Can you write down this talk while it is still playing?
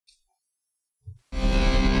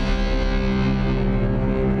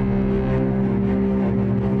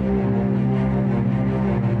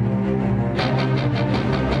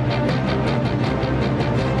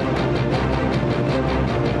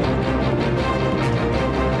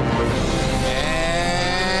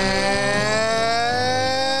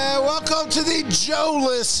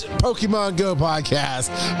Joe-less Pokemon Go podcast.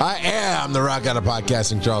 I am the rock out of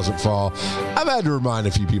podcasting, Charles McFall. I've had to remind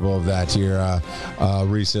a few people of that here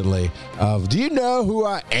recently. Do you know who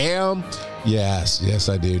I am? Yes,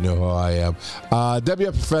 I do know who I am.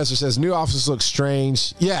 WF Professor says, new offices look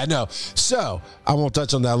strange. Yeah, no. So, I won't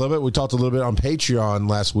touch on that a little bit. We talked a little bit on Patreon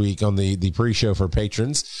last week on the pre-show for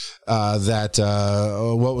patrons that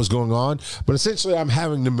what was going on. But essentially, I'm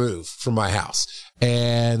having to move from my house.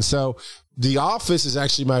 And so, the office is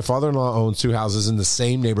actually, my father-in-law owns two houses in the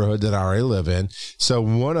same neighborhood that I already live in. So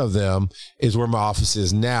one of them is where my office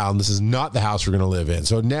is now, and this is not the house we're going to live in.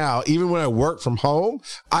 So now, even when I work from home,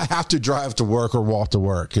 I have to drive to work or walk to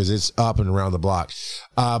work because it's up and around the block.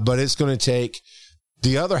 But it's going to take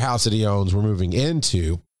the other house that he owns we're moving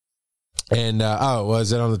into. And,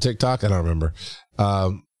 was it on the TikTok? I don't remember.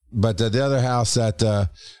 But the other house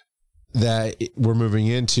that we're moving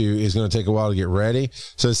into is going to take a while to get ready.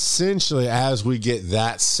 So essentially, as we get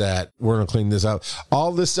that set, we're going to clean this up.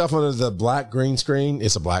 All this stuff under the black green screen,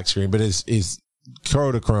 it's a black screen, but it's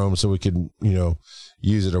Kodachrome, so we can,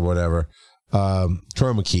 use it or whatever.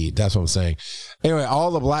 Chroma key, that's what I'm saying. Anyway,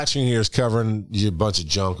 all the black screen here is covering a bunch of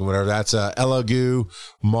junk and whatever. That's a Elegoo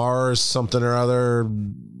Mars something or other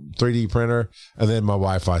 3D printer, and then my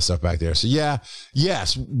Wi-Fi stuff back there. So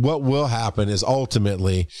yes, what will happen is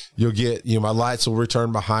ultimately you'll get, my lights will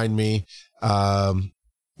return behind me.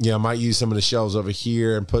 I might use some of the shelves over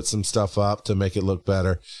here and put some stuff up to make it look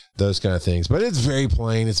better, those kind of things. But it's very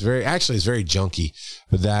plain. It's very junky,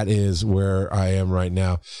 but that is where I am right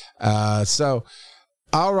now.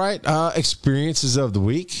 All right. Experiences of the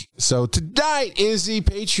week. So tonight is the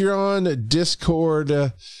Patreon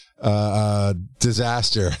Discord,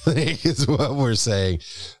 disaster, I think is what we're saying.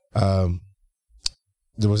 There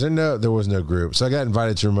was no group. So I got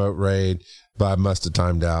invited to remote raid, but I must have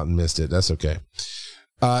timed out and missed it. That's okay.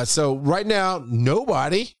 So right now,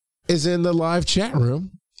 nobody is in the live chat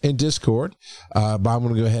room in Discord. But I'm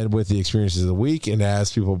going to go ahead with the experiences of the week. And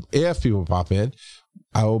if people pop in,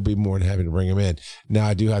 I will be more than happy to bring them in. Now,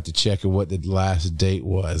 I do have to check what the last date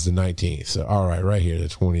was, the 19th. So, all right here, the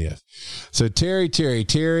 20th. So, Terry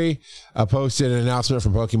posted an announcement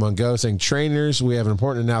from Pokemon Go saying, trainers, we have an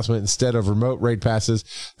important announcement. Instead of remote raid passes,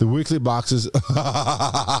 the weekly boxes.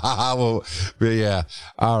 Well, yeah.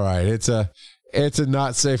 All right. It's a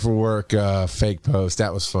not safe for work fake post.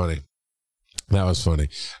 That was funny.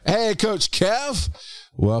 Hey, Coach Kev.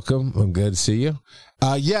 Welcome. I'm good to see you.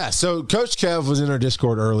 So Coach Kev was in our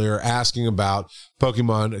Discord earlier asking about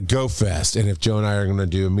Pokemon Go Fest and if Joe and I are going to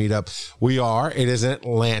do a meetup. We are. It is in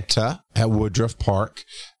Atlanta at Woodruff Park.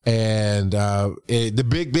 And the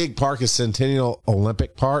big park is Centennial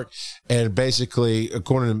Olympic Park. And basically,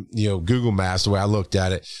 according to Google Maps, the way I looked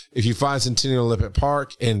at it, if you find Centennial Olympic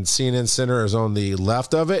Park and CNN Center is on the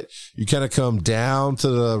left of it, you kind of come down to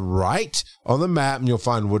the right on the map and you'll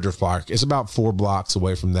find Woodruff Park. It's about 4 blocks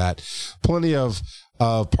away from that. Plenty of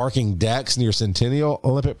parking decks near Centennial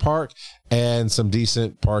Olympic Park and some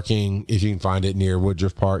decent parking if you can find it near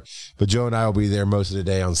Woodruff Park. But Joe and I will be there most of the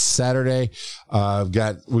day on Saturday.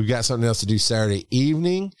 We've got something else to do Saturday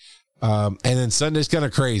evening. And then Sunday's kind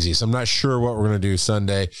of crazy. So I'm not sure what we're going to do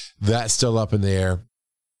Sunday. That's still up in the air.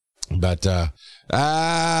 But,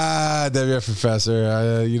 WF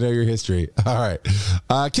Professor, your history. All right.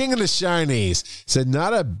 King of the Shinies said,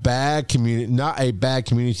 not a bad community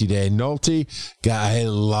day. Nolte got a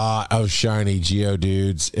lot of shiny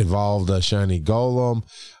Geodudes involved, a shiny Golem.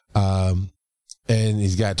 And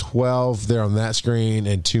he's got 12 there on that screen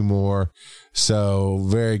and 2 more. So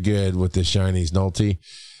very good with the shinies, Nolte.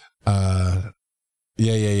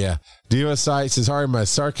 Yeah. Diva Site says, sorry, my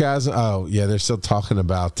sarcasm. Oh, yeah, they're still talking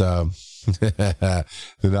about the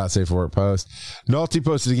not safe for work post. Nolte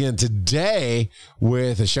posted again today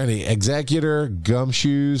with a shiny Executor,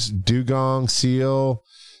 Gumshoes, Dugong, Seal,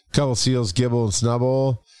 couple Seals, Gibble, and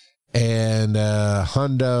Snubble, and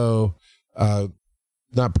Hundo,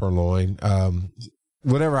 not Purloin,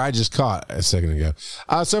 whatever I just caught a second ago.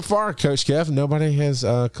 So far, Coach Kev, nobody has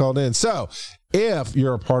called in. So if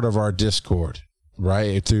you're a part of our Discord,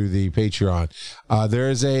 right, through the Patreon,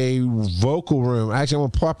 there is a vocal room. Actually, I'm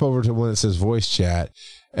going to pop over to one that says voice chat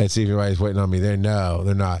and see if anybody's waiting on me there. No,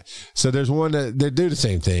 they're not. So there's one that they do the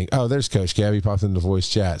same thing. Oh, there's Coach Kev. He popped into voice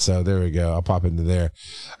chat. So there we go. I'll pop into there.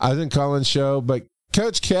 I was in Colin's show, but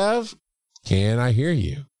Coach Kev, can I hear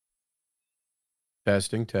you?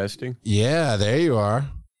 Testing. Yeah, there you are.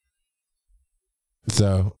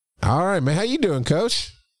 So, all right, man. How you doing,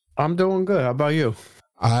 Coach? I'm doing good. How about you?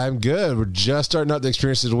 I'm good. We're just starting out the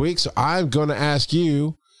experience of the week, so I'm going to ask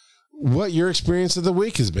you what your experience of the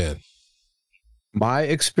week has been. My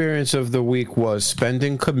experience of the week was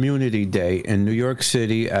spending Community Day in New York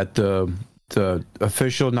City at the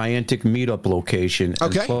official Niantic meetup location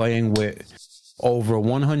and playing with over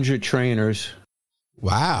 100 trainers.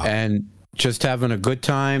 Wow. And just having a good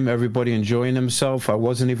time, everybody enjoying themselves. I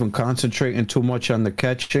wasn't even concentrating too much on the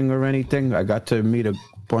catching or anything. I got to meet a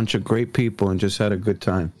bunch of great people and just had a good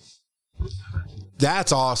time.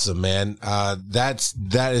 That's awesome, man.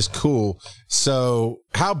 That is cool. So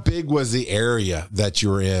how big was the area that you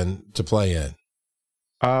were in to play in?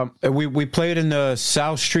 We played in the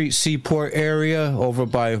South Street Seaport area over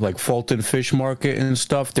by like Fulton Fish Market and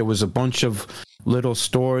stuff. There was a bunch of little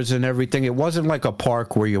stores and everything. It wasn't like a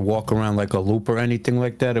park where you walk around like a loop or anything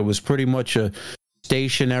like that. It was pretty much a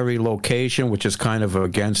stationary location, which is kind of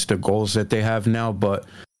against the goals that they have now, but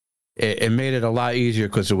it made it a lot easier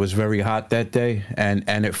because it was very hot that day,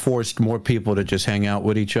 and it forced more people to just hang out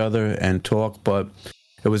with each other and talk, but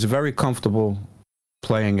it was a very comfortable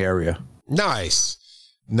playing area. Nice.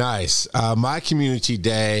 My community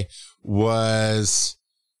day was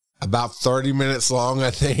about 30 minutes long,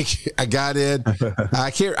 I think. I got in.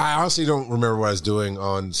 I honestly don't remember what I was doing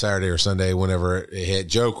on Saturday or Sunday whenever it hit.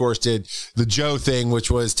 Joe, of course, did the Joe thing,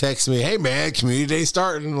 which was text me, hey, man, community day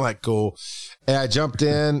starting. I'm like, cool. And I jumped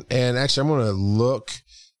in, and actually, I'm going to look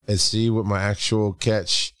and see what my actual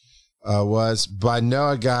catch was. But I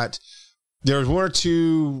know there was one or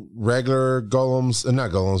two regular golems,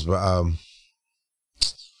 not golems, but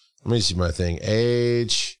let me see my thing.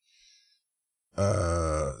 Age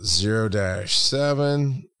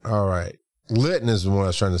 0-7. All right. Litton is the one I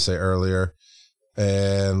was trying to say earlier.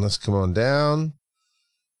 And let's come on down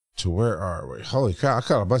to where are we? Holy cow, I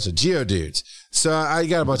caught a bunch of Geodudes. So I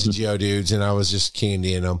got a bunch of Geodudes, and I was just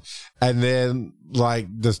candying them. And then, like,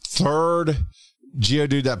 the third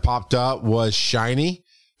Geodude that popped up was shiny.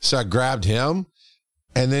 So I grabbed him.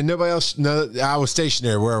 And then nobody else, I was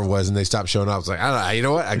stationary wherever it was, and they stopped showing up. I was like, I don't know, you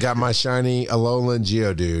know what? I got my shiny Alolan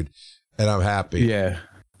Geodude, and I'm happy. Yeah.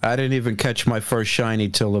 I didn't even catch my first shiny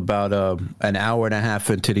till about an hour and a half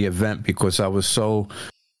into the event because I was so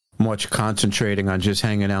much concentrating on just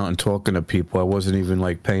hanging out and talking to people. I wasn't even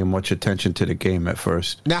like paying much attention to the game at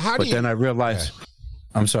first. Now, then I realized,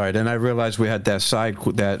 then I realized we had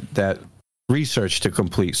that research to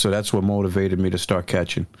complete. So that's what motivated me to start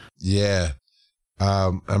catching. Yeah.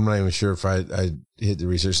 I'm not even sure if I hit the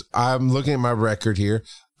research. I'm looking at my record here.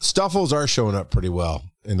 Stuffles are showing up pretty well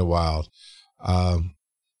in the wild. All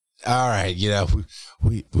right.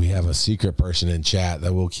 We have a secret person in chat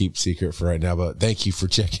that we'll keep secret for right now, but thank you for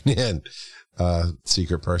checking in,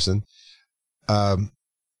 secret person. I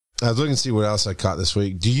was looking to see what else I caught this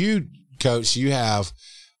week. Do you, Coach, you have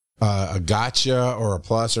a gotcha or a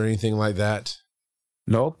plus or anything like that?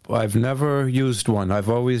 Nope, I've never used one. I've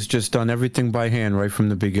always just done everything by hand right from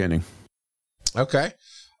the beginning. Okay.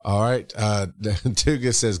 All right.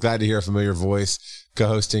 Tuga says, glad to hear a familiar voice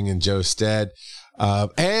co-hosting in Joe's stead.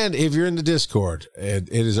 And if you're in the Discord, it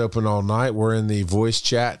is open all night. We're in the voice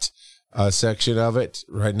chat section of it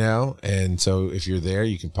right now. And so if you're there,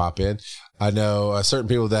 you can pop in. I know certain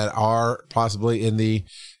people that are possibly in the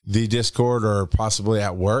Discord or possibly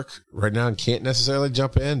at work right now and can't necessarily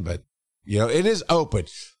jump in, but it is open.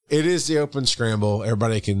 It is the open scramble.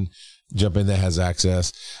 Everybody can jump in that has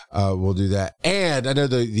access. We'll do that. And I know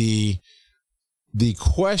the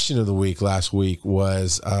question of the week last week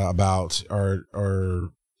was about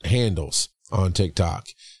our handles on TikTok.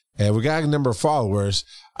 And we got a number of followers.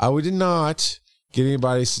 We did not get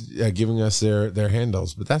anybody giving us their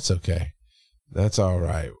handles, but that's okay. That's all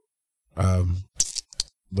right.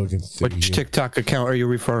 Which TikTok account are you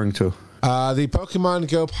referring to? The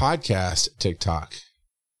Pokemon Go podcast TikTok.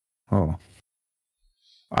 Oh,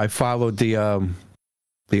 I followed the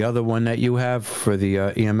other one that you have for the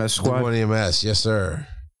EMS squad. The one EMS, yes, sir.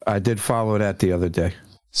 I did follow that the other day.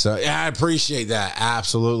 So yeah, I appreciate that.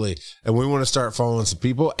 Absolutely. And we want to start following some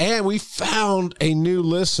people. And we found a new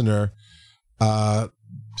listener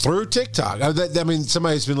through TikTok. I mean,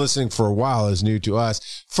 somebody who's been listening for a while is new to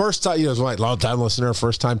us. First time, long time listener,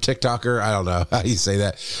 first time TikToker. I don't know how you say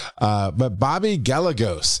that. But Bobby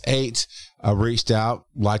Galagos 8 reached out,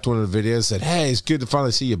 liked one of the videos, said, hey, it's good to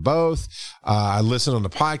finally see you both. I listened on the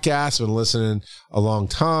podcast, been listening a long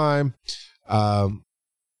time. And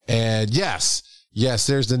yes,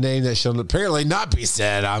 there's the name that shall apparently not be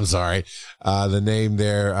said. I'm sorry. The name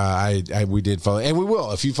there, we did follow, and we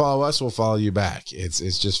will. If you follow us, we'll follow you back.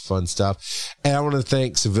 It's just fun stuff. And I want to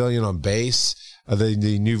thank Civilian on Base.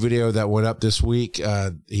 The new video that went up this week,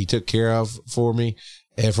 he took care of for me.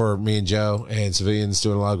 and for me and Joe and Civilians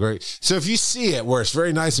doing a lot of great. So if you see it where it's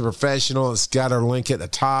very nice and professional, it's got our link at the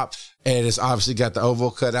top and it's obviously got the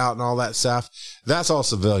oval cut out and all that stuff, that's all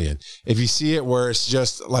Civilian. If you see it where it's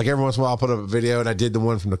just like every once in a while I'll put up a video, and I did the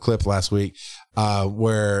one from the clip last week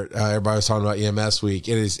where everybody was talking about EMS week.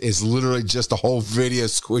 It's literally just a whole video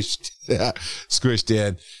squished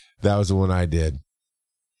in. That was the one I did.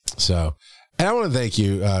 So, and I want to thank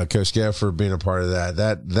you, Coach Kev, for being a part of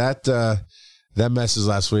that. That message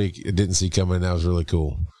last week, it didn't see coming. That was really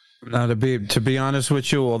cool. Now, to be honest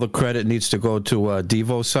with you, all the credit needs to go to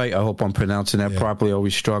Devo Site. I hope I'm pronouncing that properly. I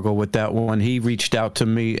always struggle with that one. He reached out to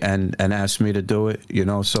me and asked me to do it,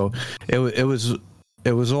 so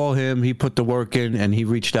it was all him. He put the work in, and he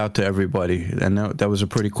reached out to everybody, and that was a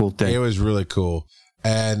pretty cool thing. It was really cool.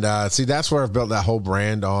 And see, that's where I've built that whole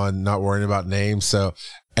brand on not worrying about names. So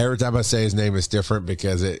every time I say his name, it's different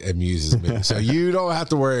because it amuses me. So you don't have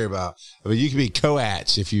to worry about. I mean, you can be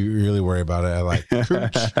Coach if you really worry about it. I like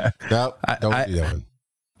Cooch. Nope, don't do that one.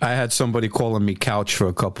 I had somebody calling me Couch for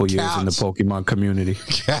a couple years in the Pokemon community.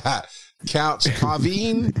 Couch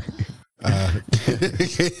Kaveen.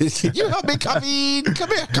 Can you help me, Kaveen? Come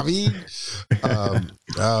here, Kaveen.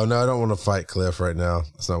 Oh no, I don't want to fight Cliff right now.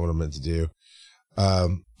 That's not what I meant to do.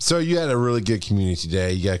 So you had a really good community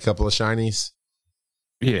today. You got a couple of shinies?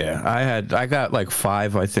 Yeah, I got like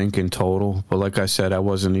 5, I think, in total. But like I said, I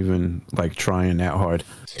wasn't even like trying that hard.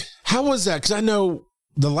 How was that? Because I know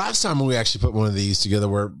the last time we actually put one of these together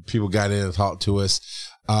where people got in and talked to us,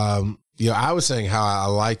 I was saying how I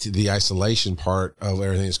liked the isolation part of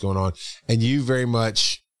everything that's going on. And you very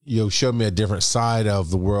much, showed me a different side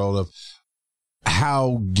of the world of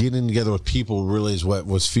how getting together with people really is what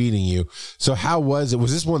was feeding you. So how was it?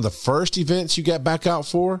 Was this one of the first events you got back out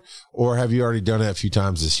for, or have you already done it a few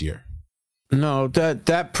times this year? No,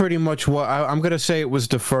 that pretty much what I'm going to say. It was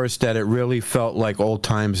the first that it really felt like old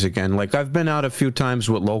times again. Like I've been out a few times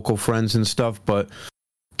with local friends and stuff, but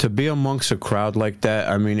to be amongst a crowd like that,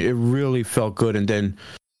 I mean, it really felt good. And then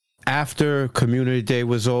after Community Day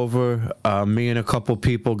was over, me and a couple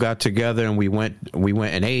people got together and we went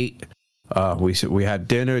and ate. We had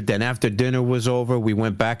dinner. Then after dinner was over, we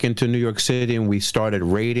went back into New York City and we started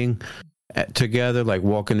raiding together, like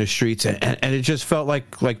walking the streets. And it just felt like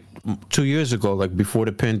 2 years ago, like before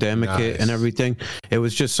the pandemic hit and everything. It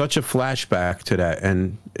was just such a flashback to that.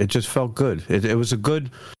 And it just felt good. It was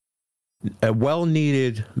a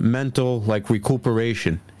well-needed mental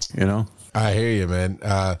recuperation, I hear you, man.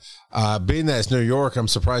 Being that it's New York, I'm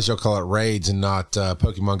surprised y'all call it raids and not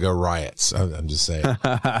Pokemon Go riots. I'm just saying.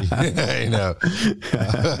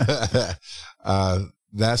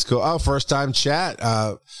 That's cool. Oh, first time chat.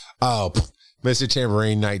 Mr.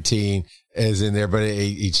 Tambourine 19 is in there, but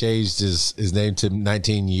he changed his name to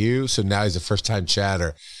 19U, so now he's a first time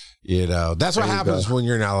chatter. That's what happens when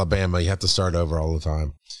you're in Alabama. You have to start over all the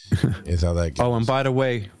time. Is how that goes. Oh, and by the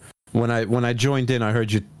way, when I joined in, I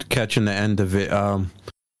heard you catching the end of it.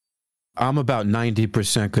 I'm about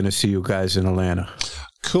 90% going to see you guys in Atlanta.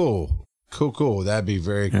 Cool. That'd be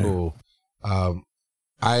very cool. I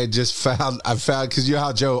found because you know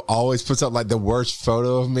how Joe always puts up like the worst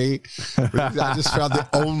photo of me. I just found the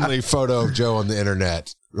only photo of Joe on the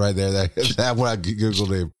internet right there. That when I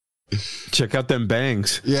Googled him. Check out them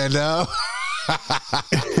bangs. Yeah, no.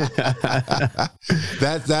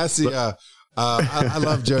 That's the. I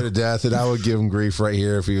love Joe to death, and I would give him grief right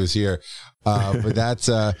here if he was here. But that's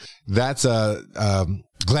a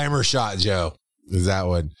glamour shot, Joe. Is that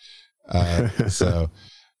one?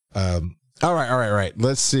 All right.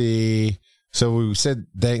 Let's see. So we said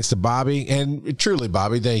thanks to Bobby, and truly,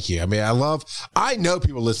 Bobby, thank you. I mean, I know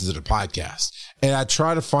people listen to the podcast, and I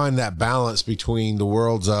try to find that balance between the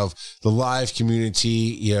worlds of the live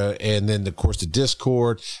community, and then of course the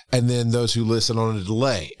Discord, and then those who listen on a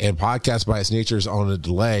delay. And podcast by its nature is on a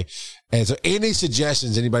delay. And so any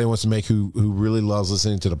suggestions anybody wants to make who really loves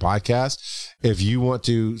listening to the podcast, if you want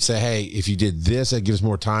to say, hey, if you did this, that gives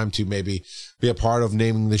more time to maybe be a part of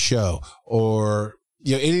naming the show, or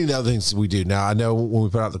any of the other things we do. Now, I know when we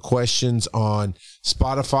put out the questions on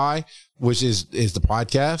Spotify, which is the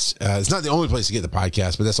podcast, it's not the only place to get the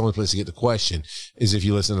podcast, but that's the only place to get the question is if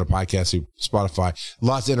you listen to the podcast through Spotify.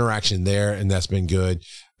 Lots of interaction there, and that's been good.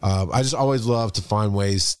 I just always love to find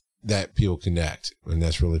ways that people connect, and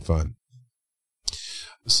that's really fun.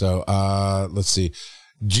 So let's see.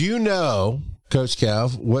 Do you know, Coach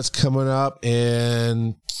Kev, what's coming up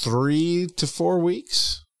in 3 to 4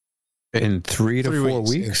 weeks? In 3 to 4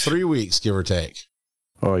 weeks? In 3 weeks, give or take.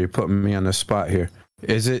 Oh, you're putting me on the spot here.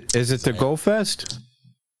 Is it the Go Fest?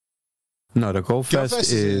 No, the Go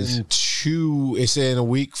Fest is it's in a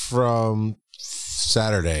week from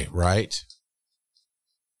Saturday, right?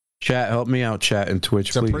 Chat, help me out, chat and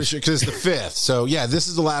Twitch, So I'm please. pretty sure because it's the 5th. So yeah, this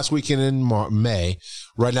is the last weekend in May.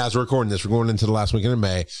 Right now, as we're recording this, we're going into the last weekend in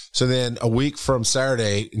May. So then a week from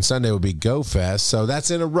Saturday and Sunday would be Go Fest. So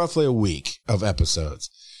that's in roughly a week of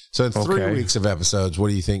episodes. So in 3 weeks of episodes, what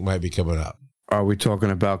do you think might be coming up? Are we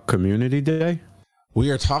talking about Community Day?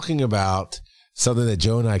 We are talking about something that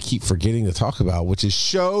Joe and I keep forgetting to talk about, which is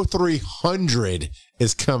Show 300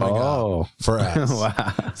 is coming up for us.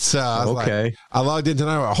 Wow. So I was I logged in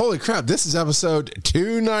tonight. Like, holy crap, this is episode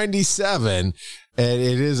 297, and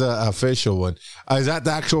it is an official one. Is that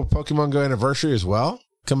the actual Pokemon Go anniversary as well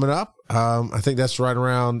coming up? I think that's right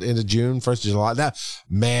around into June, 1st of July.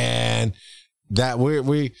 That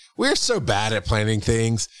we're so bad at planning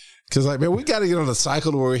things. Because, like, man, we got to get on a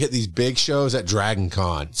cycle to where we hit these big shows at Dragon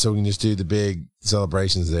Con so we can just do the big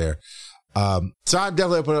celebrations there. So I'm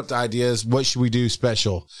definitely open up to ideas. What should we do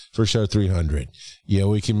special for Show 300?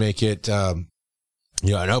 We can make it, an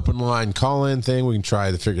open line call-in thing. We can try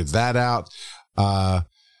to figure that out.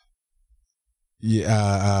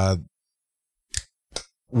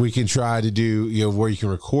 We can try to do, where you can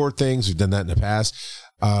record things. We've done that in the past.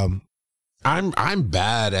 I'm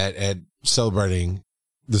bad at celebrating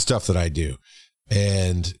the stuff that I do.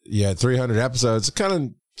 And 300 episodes, I kind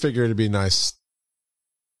of figure it'd be a nice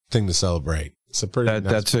thing to celebrate. It's a pretty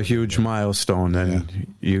that's a huge milestone,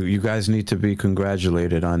 and you guys need to be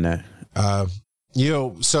congratulated on that.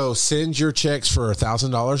 So send your checks for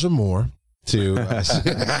 $1,000 or more to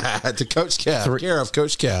to Coach Kev, care of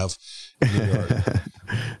Coach Kev, New York.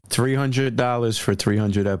 $300 for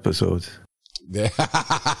 300 episodes. There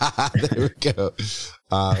we go.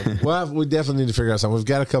 Well, we definitely need to figure out something. We've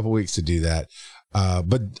got a couple weeks to do that.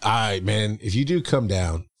 But if you do come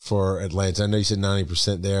down for Atlanta, I know you said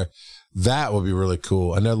 90% there. That would be really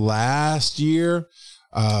cool. I know last year,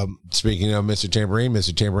 speaking of Mr.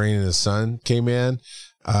 Tambourine and his son came in.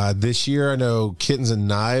 This year, I know Kittens and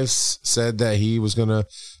Knives said that he was going to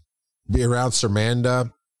be around.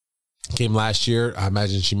 Sermanda came last year. I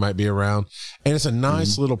imagine she might be around. And it's a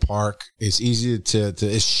nice little park. It's easy to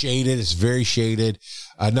it's shaded. It's very shaded.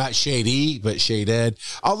 Not shady, but shaded.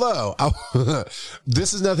 Although,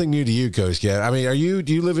 this is nothing new to you, Coach Kev. I mean,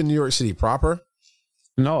 do you live in New York City proper?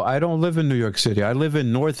 No, I don't live in New York City. I live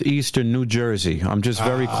in northeastern New Jersey. I'm just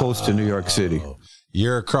very close to New York City.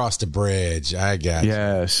 You're across the bridge. I got you.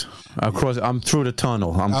 Yes. I'm through the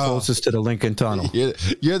tunnel. I'm closest to the Lincoln Tunnel.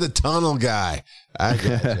 You're the tunnel guy. I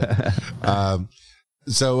got you.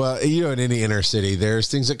 So, in any inner city, there's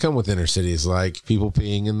things that come with inner cities, like people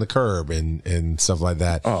peeing in the curb and stuff like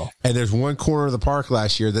that. Oh. And there's one corner of the park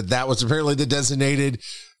last year that was apparently the designated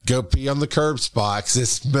go pee on the curb spot because it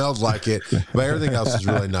smelled like it. But everything else is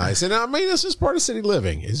really nice. And I mean, this is part of city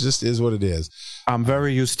living. It just is what it is. I'm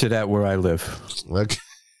very used to that where I live. Okay.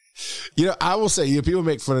 I will say, people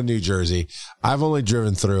make fun of New Jersey. I've only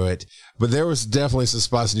driven through it, but there was definitely some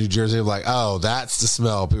spots in New Jersey like, oh, that's the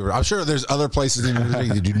smell. I'm sure there's other places in New Jersey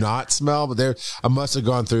that do not smell, but I must have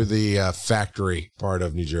gone through the factory part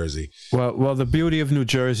of New Jersey. Well, the beauty of New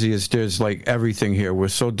Jersey is there's like everything here. We're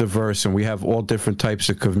so diverse, and we have all different types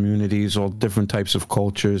of communities, all different types of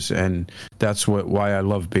cultures, and that's why I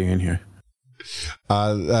love being here.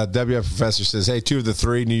 WF Professor says, hey, 2 of the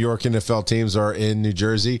 3 New York NFL teams are in New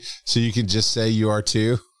Jersey, so you can just say you are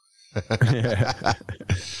too.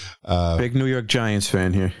 Big New York Giants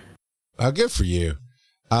fan here. Good for you.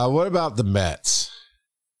 What about the Mets?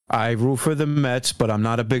 I root for the Mets, but I'm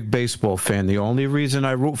not a big baseball fan. The only reason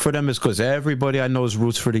I root for them is because everybody I know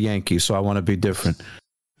roots for the Yankees, so I want to be different.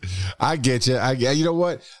 I get you. You know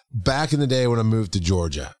what? Back in the day when I moved to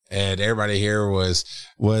Georgia, and everybody here was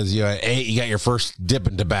you got your first dip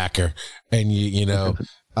in tobacco, and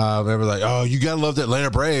remember like, oh, you gotta love the Atlanta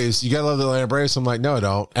Braves. You gotta love the Atlanta Braves. I'm like, no, I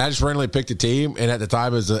don't. And I just randomly picked a team, and at the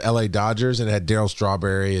time it was the LA Dodgers, and it had Darryl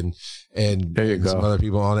Strawberry and some other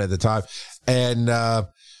people on it at the time, and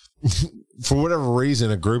for whatever reason,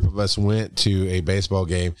 a group of us went to a baseball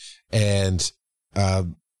game, and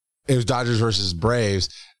it was Dodgers versus Braves,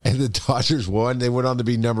 and the Dodgers won. They went on to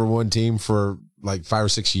be number 1 team for like 5 or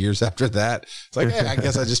 6 years after that. It's like, hey, I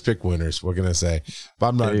guess I just pick winners. What can I say? But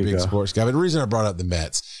I'm not a big sports guy. But the reason I brought up the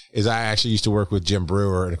Mets is I actually used to work with Jim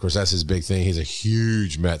Brewer, and of course that's his big thing. He's a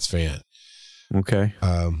huge Mets fan. Okay.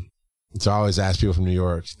 So I always ask people from New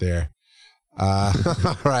York there. All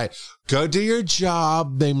right, go do your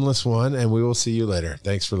job, nameless one, and we will see you later.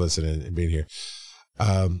 Thanks for listening and being here.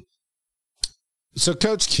 So,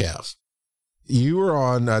 Coach Kev, you were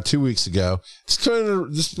on 2 weeks ago.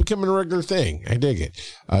 It's becoming a regular thing. I dig it.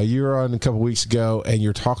 You were on a couple weeks ago, and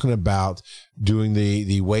you're talking about doing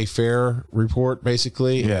the Wayfair report,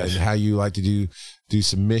 basically, yes, and how you like to do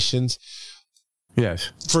submissions.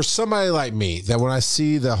 Yes. For somebody like me, that when I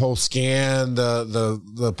see the whole scan, the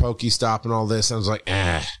Pokestop and all this, I was like,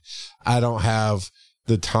 I don't have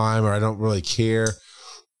the time, or I don't really care.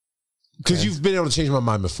 Because you've been able to change my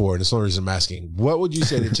mind before, and that's the only reason I'm asking. What would you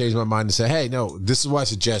say to change my mind and say, hey, no, this is why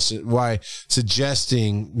suggesting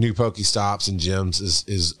new Pokestops and gyms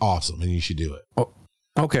is awesome, and you should do it. Oh,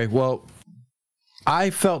 okay, well,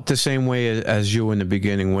 I felt the same way as you in the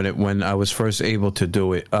beginning when I was first able to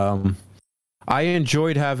do it. I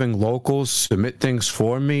enjoyed having locals submit things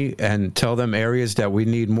for me and tell them areas that we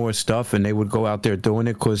need more stuff, and they would go out there doing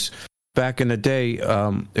it, because back in the day,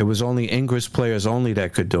 it was only Ingress players only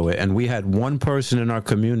that could do it, and we had one person in our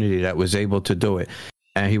community that was able to do it,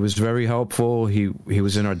 and he was very helpful. He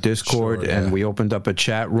was in our Discord, and we opened up a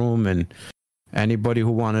chat room, and anybody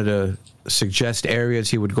who wanted to suggest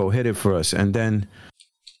areas, he would go hit it for us. And then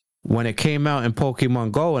when it came out in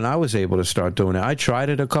Pokemon Go and I was able to start doing it, I tried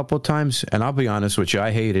it a couple times, and I'll be honest with you,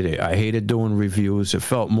 I hated it. I hated doing reviews. It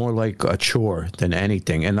felt more like a chore than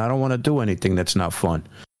anything, and I don't want to do anything that's not fun.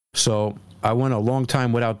 So I went a long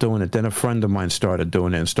time without doing it. Then a friend of mine started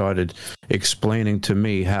doing it and started explaining to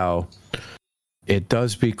me how it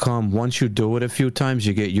does become, once you do it a few times,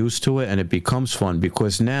 you get used to it, and it becomes fun,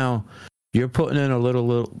 because now you're putting in a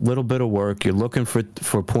little bit of work. You're looking for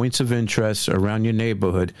points of interest around your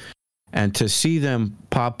neighborhood, and to see them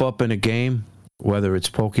pop up in a game, whether it's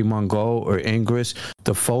Pokemon Go or Ingress,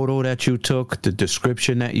 the photo that you took, the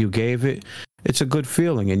description that you gave it, it's a good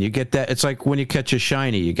feeling. And you get that. It's like when you catch a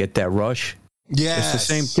shiny, you get that rush. Yeah, it's the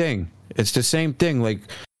same thing. It's the same thing. Like,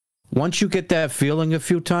 once you get that feeling a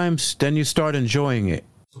few times, then you start enjoying it,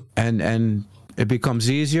 and it becomes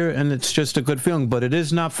easier, and it's just a good feeling. But it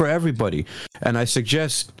is not for everybody. And I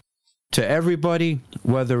suggest to everybody,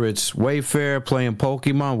 whether it's Wayfair, playing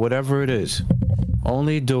Pokemon, whatever it is,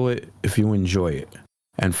 only do it if you enjoy it,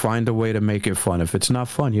 and find a way to make it fun. If it's not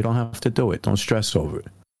fun, you don't have to do it. Don't stress over it.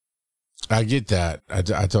 I get that. I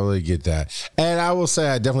totally get that. And I will say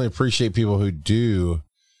I definitely appreciate people who do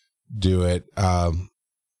it. I'm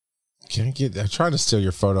trying to steal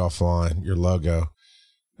your photo offline, your logo.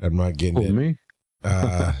 I'm not getting it. Me?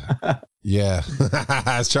 Yeah.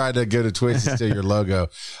 I was trying to go to Twitch and steal your logo.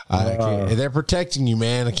 I can't, and they're protecting you,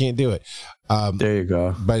 man. I can't do it. There you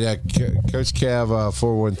go. But yeah, Coach Kev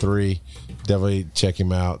 413, definitely check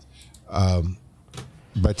him out.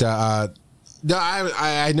 No,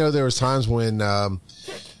 I know there was times when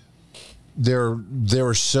there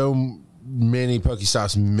were so many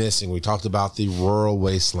Pokestops missing. We talked about the rural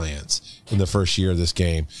wastelands in the first year of this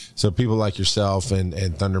game. So people like yourself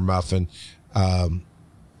and Thunder Muffin,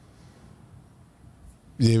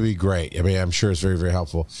 it'd be great. I mean, I'm sure it's very, very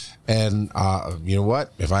helpful. And you know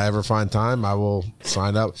what? If I ever find time, I will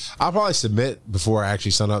sign up. I'll probably submit before I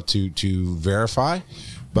actually sign up to verify.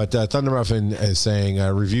 But Thunder Muffin is saying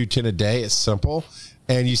review 10 a day. It's simple.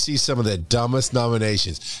 And you see some of the dumbest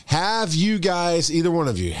nominations. Have you guys, either one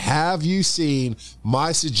of you, have you seen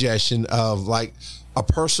my suggestion of like a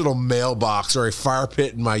personal mailbox or a fire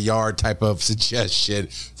pit in my yard type of suggestion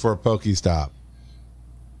for a Pokestop?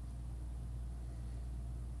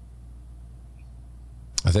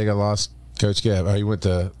 I think I lost Coach Kev. Oh, you went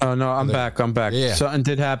to... Oh, no, I'm back. Yeah. Something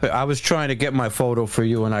did happen. I was trying to get my photo for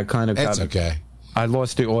you, and I kind of got... It's okay. I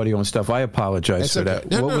lost the audio and stuff. I apologize for that.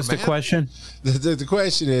 What was the question? The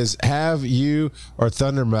question is, have you or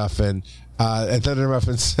Thunder Muffin, and Thunder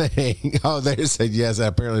Muffin saying, oh, they said yes,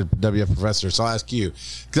 apparently WF Professor. So I'll ask you,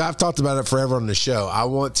 because I've talked about it forever on the show. I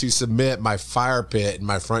want to submit my fire pit in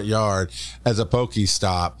my front yard as a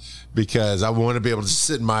Pokestop because I want to be able to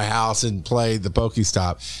sit in my house and play the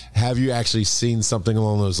Pokestop. Have you actually seen something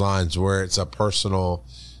along those lines where it's a personal,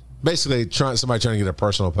 basically somebody trying to get a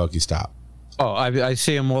personal Pokestop? Oh, I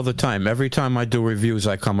see them all the time. Every time I do reviews,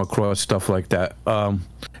 I come across stuff like that.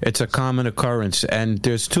 It's a common occurrence, and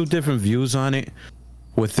there's two different views on it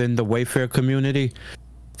within the Wayfair community.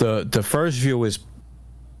 The first view is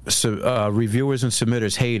reviewers and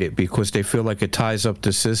submitters hate it because they feel like it ties up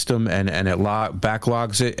the system and it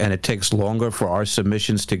backlogs it, and it takes longer for our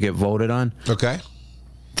submissions to get voted on. Okay.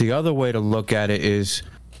 The other way to look at it is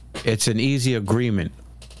it's an easy agreement.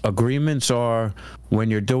 Agreements are when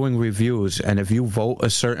you're doing reviews, and if you vote a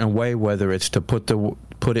certain way, whether it's to put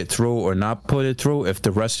it through or not put it through, if the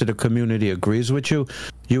rest of the community agrees with you,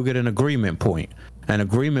 you get an agreement point. And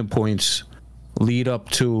agreement points lead up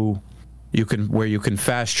to where you can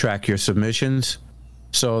fast track your submissions.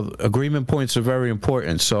 So agreement points are very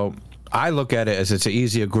important. So I look at it as it's an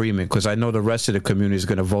easy agreement because I know the rest of the community is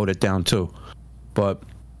going to vote it down too. But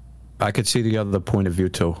I could see the other point of view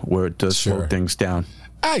too, where it does slow things down.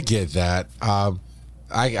 I get that.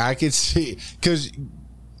 I could see, because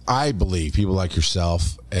I believe people like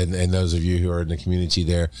yourself and those of you who are in the community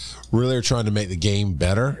there really are trying to make the game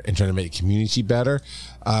better and trying to make the community better.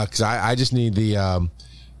 Because I just need the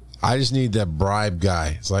bribe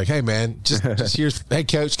guy. It's like, hey man, just here's, hey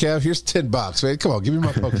Coach Kev, here's $10, man. Come on, give me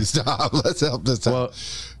my Pokestop. Let's help this out.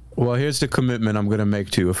 Well, here's the commitment I'm going to make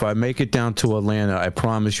to you. If I make it down to Atlanta, I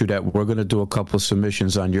promise you that we're going to do a couple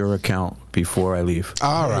submissions on your account before I leave.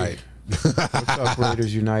 All right. What's up,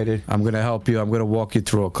 Raiders United? I'm going to help you. I'm going to walk you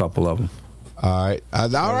through a couple of them. All right.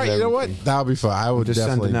 You know what? That'll be fun. I would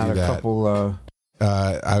definitely do that.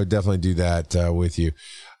 I would definitely do that with you.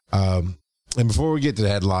 And before we get to the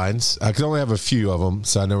headlines, I can only have a few of them,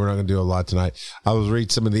 so I know we're not going to do a lot tonight. I will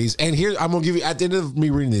read some of these. And here, I'm going to give you, at the end of me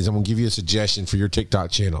reading these, I'm going to give you a suggestion for your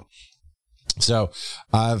TikTok channel. So,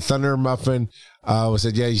 Thunder Muffin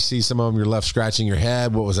said, yeah, you see some of them, you're left scratching your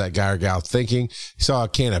head. What was that guy or gal thinking? You saw a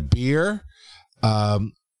can of beer, a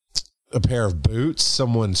pair of boots,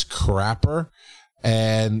 someone's crapper.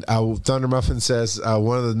 And Thunder Muffin says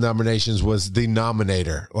one of the nominations was the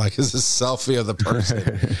nominator, like it's a selfie of the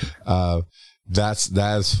person.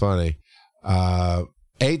 That is funny.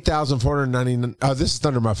 8,490. This is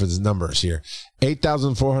Thunder Muffin's numbers here.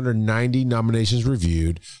 8,490 nominations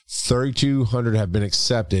reviewed. 3,200 have been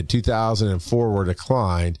accepted. 2,004 were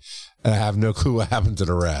declined. And I have no clue what happened to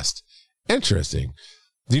the rest. Interesting.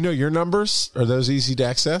 Do you know your numbers? Are those easy to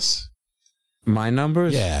access? My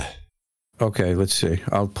numbers? Yeah. Okay, let's see.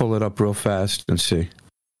 I'll pull it up real fast and see.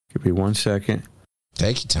 Give me 1 second.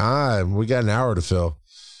 Take your time. We got an hour to fill.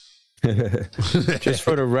 Just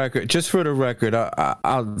for the record,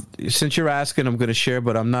 I'll since you're asking, I'm going to share,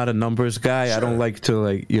 but I'm not a numbers guy. Sure. I don't like to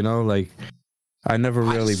I never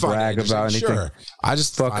really brag about anything. Sure.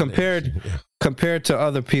 But compared to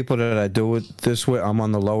other people that I do it this way, I'm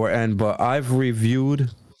on the lower end, but I've reviewed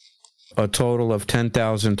a total of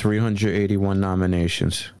 10,381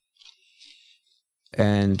 nominations.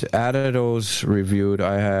 And out of those reviewed,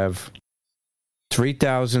 I have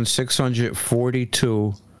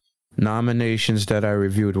 3,642 nominations that I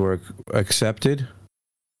reviewed were accepted.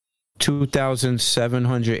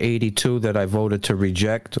 2,782 that I voted to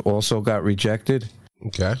reject also got rejected.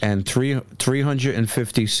 Okay. And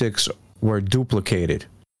 356 were duplicated.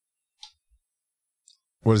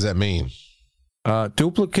 What does that mean?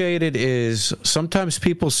 Duplicated is sometimes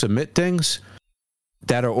people submit things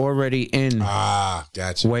that are already in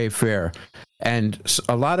gotcha. Wayfair. And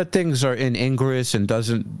a lot of things are in Ingress and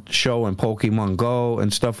doesn't show in Pokemon Go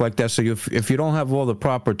and stuff like that. So if you don't have all the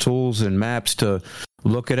proper tools and maps to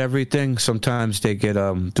look at everything, sometimes they get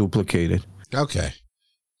duplicated. Okay.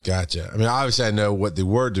 Gotcha. I mean, obviously I know what the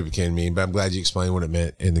word duplicated mean, but I'm glad you explained what it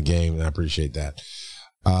meant in the game, and I appreciate that.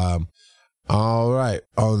 All right.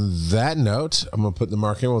 On that note, I'm going to put the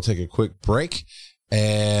mark in. We'll take a quick break.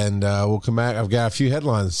 And we'll come back. I've got a few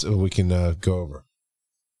headlines we can go over.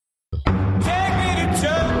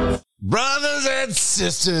 Brothers and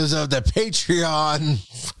sisters of the Patreon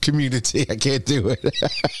community. I can't do it.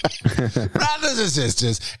 Brothers and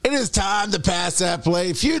sisters, it is time to pass that plate.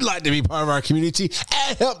 If you'd like to be part of our community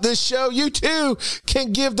and help this show, you too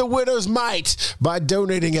can give the widow's mite by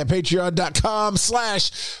donating at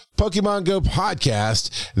patreon.com/Pokemon Go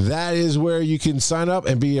podcast. That is where you can sign up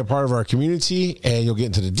and be a part of our community, and you'll get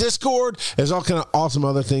into the Discord. There's all kind of awesome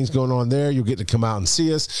other things going on there. You'll get to come out and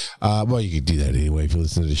see us. Well, you can do that anyway if you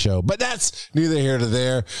listen to the show, but that's neither here nor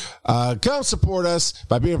there. Come support us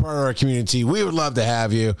by being a part of our community. We would love to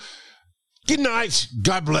have you. Good night.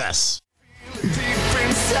 God bless.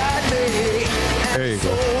 There you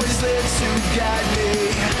go.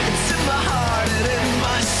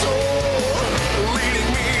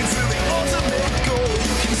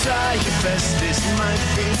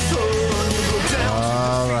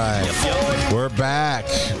 All right, we're back.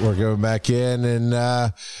 We're going back in, and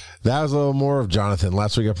that was a little more of Jonathan.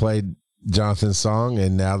 Last week I played Jonathan's song,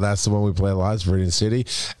 and now that's the one we play a lot. It's Viridian City,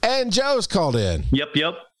 and Joe's called in. Yep.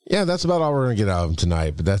 Yeah, that's about all we're going to get out of him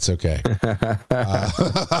tonight, but that's okay.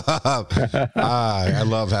 I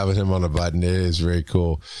love having him on a button. It is very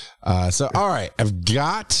cool. So, all right, I've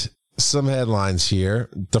got some headlines here.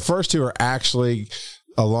 The first two are actually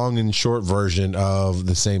a long and short version of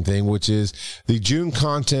the same thing, which is the June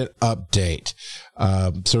content update.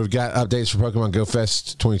 So we've got updates for Pokemon Go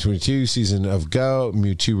Fest 2022, Season of Go,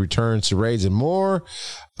 Mewtwo returns to raids, and more.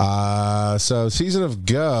 So Season of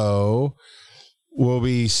Go will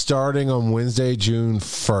be starting on Wednesday, June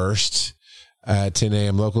 1st at 10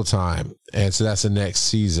 a.m. local time. And so that's the next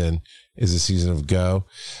season, is the Season of Go.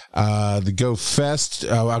 The Go Fest,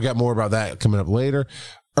 I've got more about that coming up later.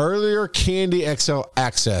 earlier Candy XL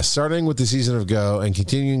access, starting with the season of Go and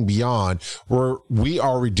continuing beyond, where we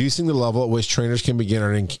are reducing the level at which trainers can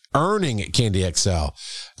begin earning Candy XL.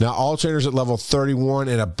 Now, all trainers at level 31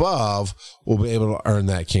 and above will be able to earn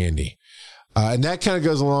that candy. And that kind of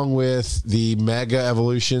goes along with the Mega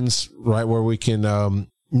Evolutions, right, where we can,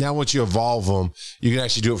 now once you evolve them, you can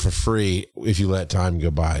actually do it for free if you let time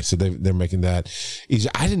go by. So they're making that easy.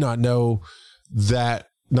 I did not know that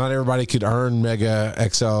not everybody could earn Mega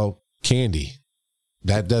XL candy.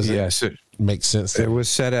 That doesn't make sense. It was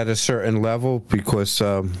set at a certain level because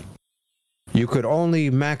you could only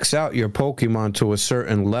max out your Pokemon to a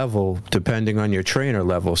certain level depending on your trainer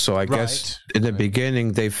level. So I guess in the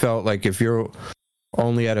beginning they felt like if you're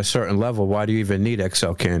only at a certain level, why do you even need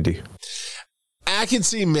XL candy? I can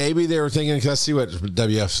see maybe they were thinking, because I see what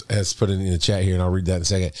WF has put in the chat here, and I'll read that in a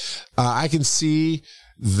second. I can see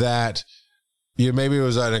that maybe it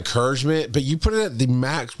was an encouragement, but you put it at the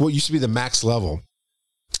max, what used to be the max level,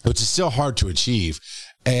 which is still hard to achieve.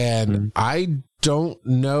 And I don't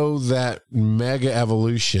know that Mega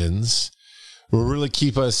Evolutions will really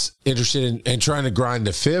keep us interested in trying to grind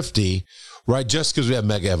to 50, right? Just because we have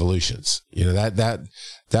Mega Evolutions. That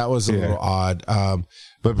was a little odd.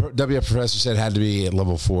 But WF Professor said it had to be at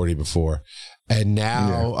level 40 before. And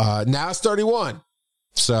now it's 31.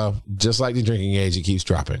 So just like the drinking age, it keeps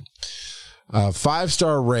dropping.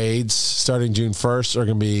 5-star raids starting June 1st are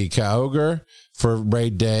going to be Kyogre for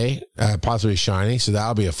raid day, possibly shiny. So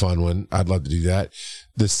that'll be a fun one. I'd love to do that.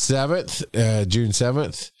 The 7th, June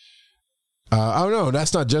 7th. Oh, no,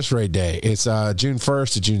 that's not just raid day. It's June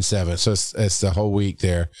 1st to June 7th. So it's the whole week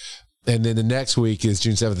there. And then the next week is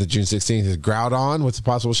June 7th to June 16th is Groudon with the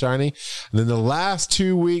possible shiny. And then the last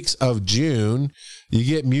 2 weeks of June, you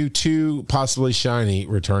get Mewtwo, possibly shiny,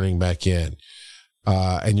 returning back in.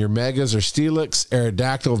 And your megas are Steelix,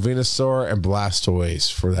 Aerodactyl, Venusaur, and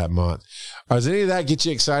Blastoise for that month. Does any of that get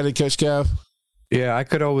you excited, Coach Kev? Yeah, I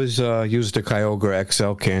could always use the Kyogre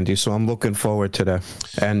XL candy, so I'm looking forward to that.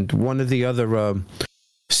 And one of the other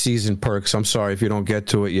season perks, I'm sorry if you don't get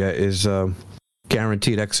to it yet, is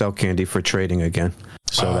guaranteed XL candy for trading again.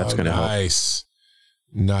 So that's going to help.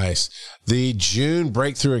 Nice. The June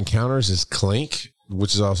breakthrough encounters is Clink,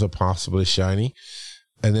 which is also possibly shiny.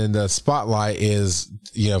 And then the spotlight is,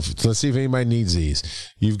 let's see if anybody needs these.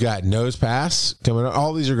 You've got Nose Pass coming up.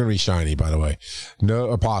 All these are going to be shiny, by the way.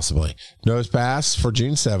 Possibly. Nose Pass for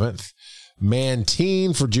June 7th,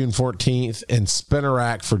 Mantine for June 14th, and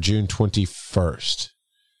Spinarak for June 21st.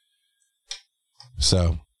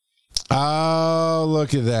 So,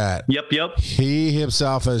 look at that. Yep. He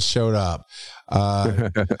himself has showed up.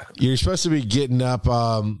 You're supposed to be getting up.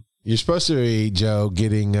 You're supposed to be, Joe,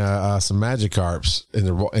 getting some Magikarps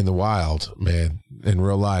in the wild, man, in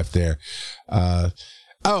real life there. And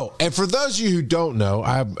for those of you who don't know,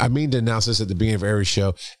 I mean to announce this at the beginning of every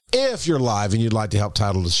show. If you're live and you'd like to help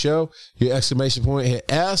title the show, your exclamation point, hit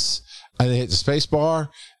S, and then hit the space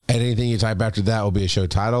bar, and anything you type after that will be a show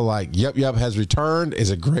title. Like, Yup has returned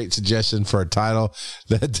is a great suggestion for a title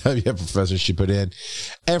that WF Professor should put in.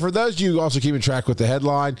 And for those of you also keeping track with the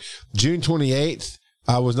headline, June 28th,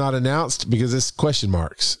 was not announced because it's question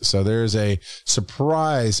marks. So there's a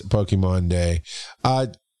surprise Pokemon Day.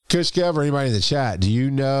 Coach Kev or anybody in the chat, do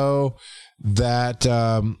you know that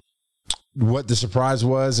what the surprise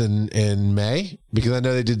was in May? Because I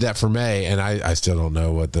know they did that for May, and I still don't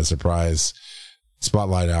know what the surprise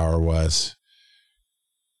spotlight hour was.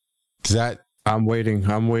 I'm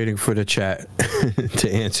waiting for the chat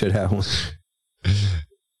to answer that one.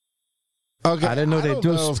 Okay, I didn't know they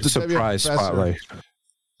do a surprise spotlight.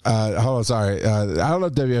 Hold on, sorry. I don't know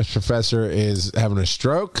if WS Professor is having a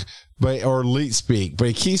stroke, or leet speak, but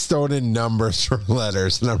he keeps throwing in numbers or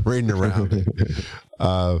letters, and I'm reading around it.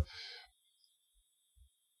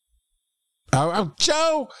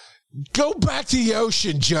 Joe, go back to the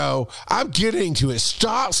ocean, Joe. I'm getting to it.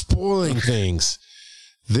 Stop spoiling things.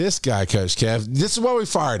 This guy, Coach Kev, this is why we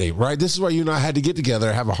fired him, right? This is why you and I had to get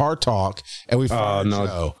together, have a hard talk, and we fired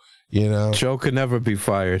Joe. Joe could never be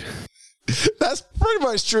fired. That's pretty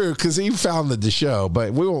much true because he founded the show,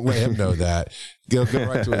 but we won't let him know that. Go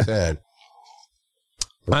right to his head.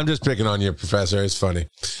 I'm just picking on you, Professor. It's funny.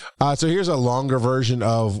 So here's a longer version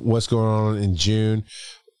of what's going on in June.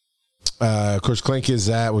 Of course, Clink is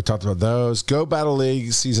that. We talked about those. Go Battle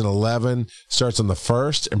League Season 11 starts on the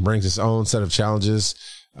 1st and brings its own set of challenges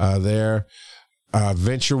there.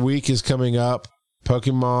 Venture Week is coming up.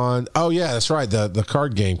 Pokemon. Oh, yeah, that's right. The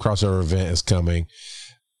card game crossover event is coming.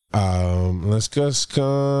 Let's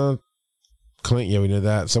go. Clint, yeah, we know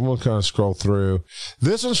that. Someone kind of scroll through.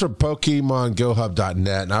 This one's from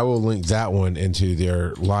PokemonGoHub.net, and I will link that one into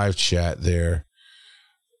their live chat there.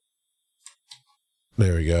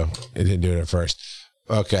 There we go. It didn't do it at first.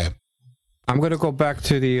 Okay. I'm going to go back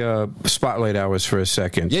to the spotlight hours for a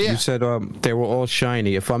second. Yeah. You said they were all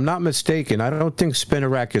shiny. If I'm not mistaken, I don't think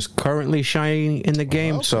Spinnerack is currently shiny in the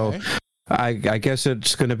game. Okay. So I guess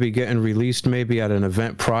it's going to be getting released maybe at an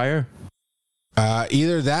event prior.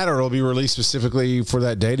 Either that or it'll be released specifically for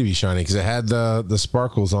that day to be shiny because it had the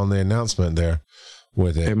sparkles on the announcement there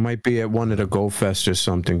with it. It might be at one of the Go Fest or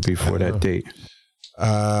something before that date.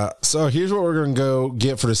 So here's what we're going to go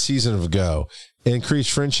get for the season of Go. Increased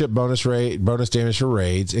friendship bonus damage for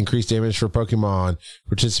raids, increased damage for Pokemon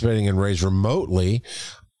participating in raids remotely.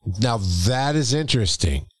 Now that is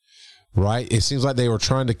interesting, right? It seems like they were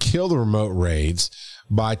trying to kill the remote raids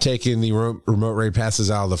by taking the remote raid passes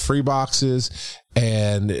out of the free boxes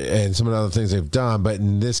and some of the other things they've done. But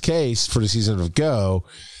in this case, for the season of Go,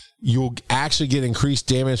 you'll actually get increased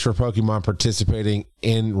damage for Pokemon participating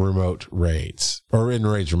in remote raids or in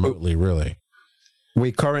raids remotely, really.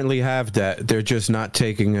 We currently have that. They're just not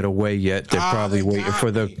taking it away yet. They're probably waiting for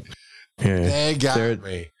the... Yeah, they got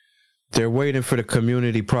me. They're waiting for the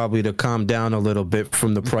community probably to calm down a little bit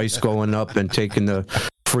from the price going up and taking the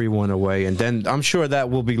free one away. And then I'm sure that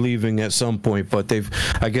will be leaving at some point, but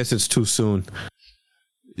I guess it's too soon.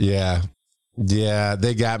 Yeah. Yeah,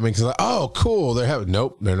 they got me because oh, cool. They're helping.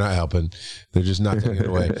 Nope, they're not helping. They're just not taking it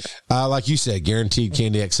away. Like you said, guaranteed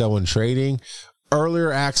Candy XL when trading.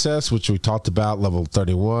 Earlier access, which we talked about, level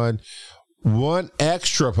 31. 1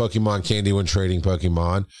 extra Pokemon candy when trading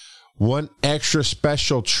Pokemon. 1 extra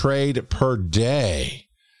special trade per day.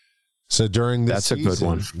 So during this season, a good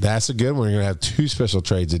one. That's a good one. You're going to have 2 special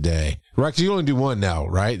trades a day. Right? Because you only do 1 now,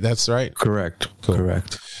 right? That's right? Correct. Cool.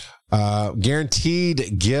 Correct.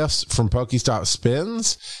 Guaranteed gifts from Pokestop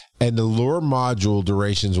spins, and the lure module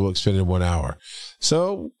durations will expend in 1 hour.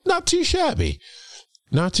 So not too shabby.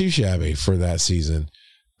 Not too shabby for that season.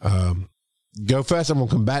 Go Fest, I'm going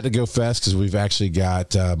to come back to Go Fest because we've actually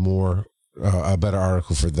got a better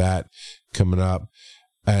article for that coming up.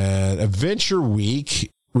 And Adventure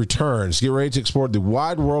Week returns. Get ready to explore the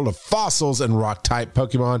wide world of fossils and rock-type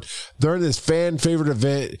Pokemon during this fan-favorite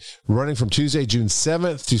event running from Tuesday, June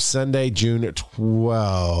 7th to Sunday, June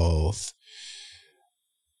 12th.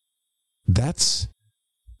 That's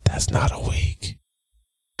not a week.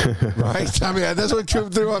 Right? I mean, that's what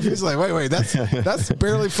Trip threw off. He's like, wait, that's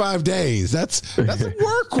barely 5 days. That's a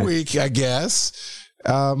work week, I guess.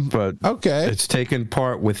 But okay, it's taking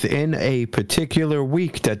part within a particular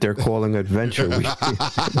week that they're calling Adventure Week.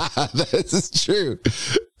 That is true.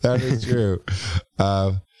 That is true.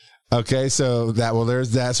 Okay, so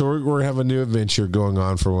there's that. So we're gonna have a new adventure going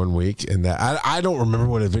on for 1 week, and that I don't remember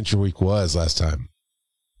what Adventure Week was last time.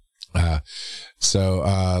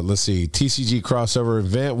 So let's see. TCG crossover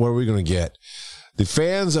event. What are we going to get? The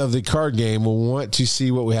fans of the card game will want to see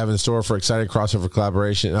what we have in store for exciting crossover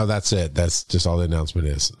collaboration. Oh, that's it. That's just all the announcement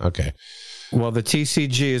is. Okay. Well, the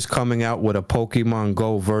TCG is coming out with a Pokemon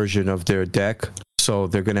Go version of their deck. So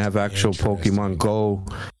they're going to have actual Pokemon Go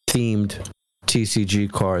themed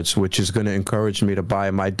TCG cards, which is going to encourage me to buy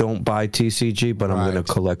them. I don't buy TCG, but I'm going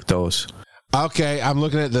to collect those. Okay, I'm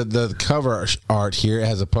looking at the cover art here. It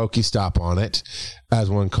has a Pokestop on it as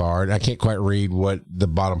one card. I can't quite read what the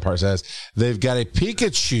bottom part says. They've got a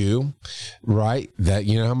Pikachu, right? That,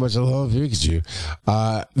 you know how much I love Pikachu.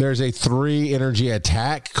 There's a 3 energy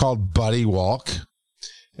attack called Buddy Walk.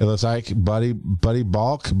 It looks like Buddy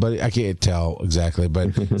Balk. I can't tell exactly,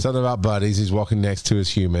 but something about buddies. He's walking next to his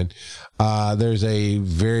human. There's a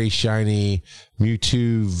very shiny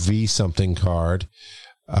Mewtwo V something card.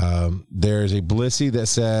 There's a Blissey that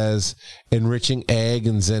says Enriching Egg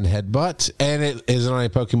and Zen Headbutt, and it is on a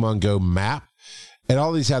Pokemon Go map. And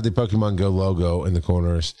all these have the Pokemon Go logo in the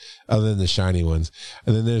corners, other than the shiny ones.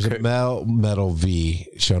 And then there's a Metal V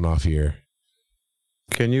shown off here.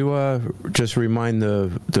 Can you just remind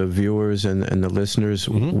the viewers and the listeners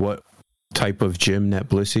what type of gym that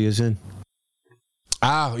Blissey is in?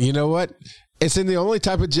 You know what? It's in the only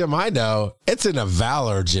type of gym I know. It's in a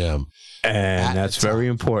Valor gym. And that's very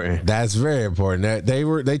important. That's very important.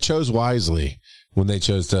 They chose wisely when they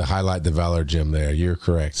chose to highlight the Valor gym there. You're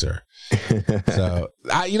correct, sir. So,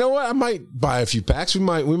 you know what? I might buy a few packs. We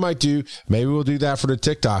might do. Maybe we'll do that for the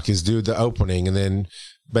TikTok. Is do the opening and then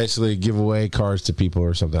basically give away cards to people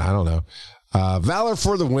or something. I don't know. Valor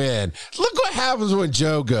for the win. Look what happens when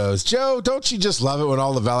Joe goes. Joe, don't you just love it when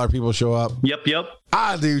all the Valor people show up? Yep.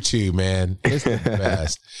 I do too, man. It's the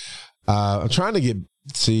best. I'm trying to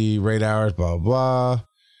see raid hours, blah, blah.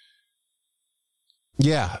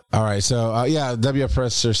 Yeah. All right. So, WF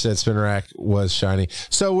Presser said Spinnerack was shiny.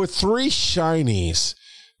 So with 3 shinies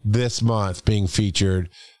this month being featured,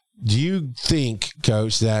 Do you think,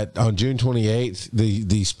 Coach, that on June 28th,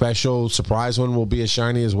 the special surprise one will be as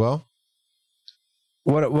shiny as well?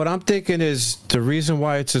 What I'm thinking is the reason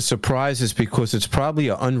why it's a surprise is because it's probably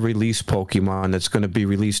an unreleased Pokemon that's going to be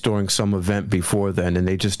released during some event before then, and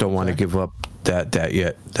they just don't want to give up that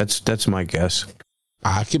yet. That's my guess.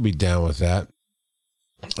 I could be down with that.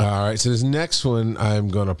 All right, so this next one I'm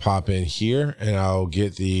going to pop in here, and I'll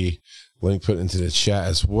get the link put into the chat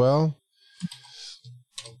as well.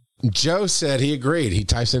 Joe said he agreed. He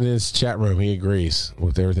types in his chat room. He agrees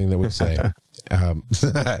with everything that we say.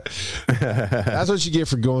 That's what you get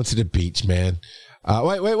for going to the beach, man.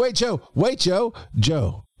 Wait, Joe.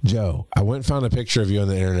 Joe. I went and found a picture of you on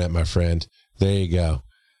the internet, my friend. There you go.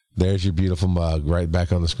 There's your beautiful mug right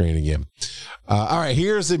back on the screen again. All right,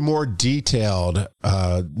 here's the more detailed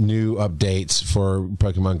new updates for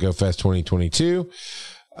Pokemon Go Fest 2022.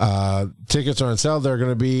 Tickets are on sale. They're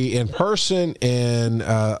going to be in person and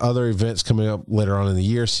other events coming up later on in the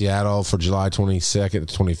year. Seattle for July 22nd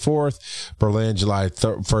to 24th. Berlin, July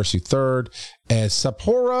 1st through 3rd. And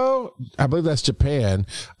Sapporo, I believe that's Japan.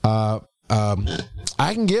 I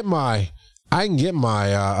can get my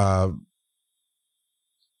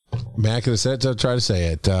man, I could have said it to try to say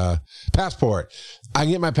it. Passport. I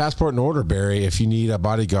can get my passport in order, Barry, if you need a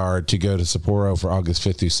bodyguard to go to Sapporo for August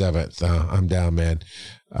 5th through 7th. I'm down, man.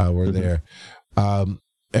 We're there. And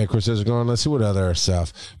of course, there's going, let's see what other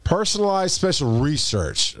stuff. Personalized special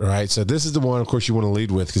research, right? So this is the one, of course, you want to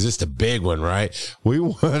lead with because it's the big one, right? We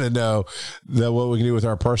want to know that what we can do with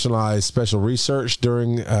our personalized special research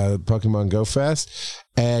during Pokemon Go Fest.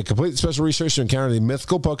 And complete the special research to encounter the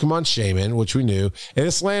mythical Pokemon Shaman, which we knew, in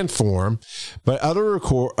its land form. But other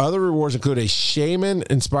rewards include a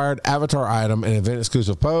Shaman-inspired avatar item and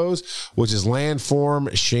event-exclusive pose, which is land form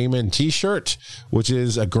Shaman t-shirt, which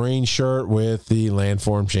is a green shirt with the land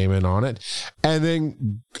form Shaman on it. And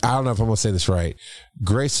then, I don't know if I'm going to say this right,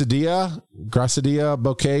 Gracidia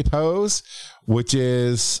bouquet pose, which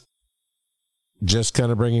is just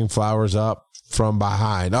kind of bringing flowers up from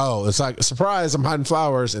behind. Oh, it's like, surprise, I'm hiding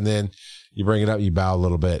flowers, and then you bring it up, you bow a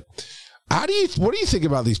little bit. What do you think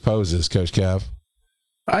about these poses, Coach Kev?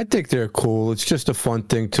 I think they're cool. It's just a fun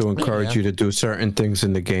thing to encourage you to do certain things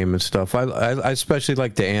in the game and stuff. I especially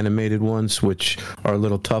like the animated ones, which are a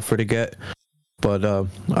little tougher to get, but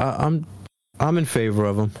I'm in favor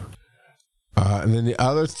of them. And then the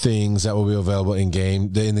other things that will be available in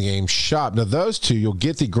the game shop. Now, those two, you'll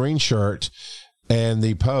get the green shirt and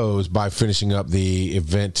the pose by finishing up the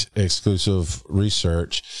event exclusive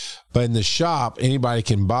research. But in the shop, anybody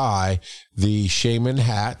can buy the Shaman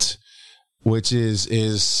hat, which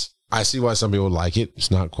is I see why some people like it.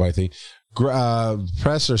 It's not quite the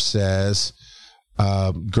Presser says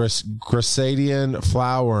Gracidian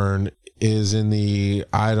Flowern is in the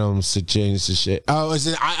items to change the shape. Oh, is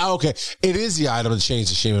it? Okay. It is the item to change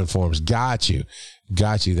the Shaman forms. Got you.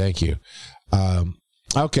 Thank you.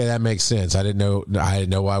 Okay, that makes sense. I didn't know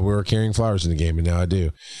why we were carrying flowers in the game, and now I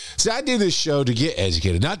do. See, I do this show to get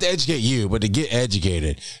educated, not to educate you, but to get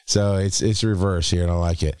educated. So it's reverse here, and I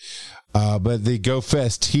like it. But the Go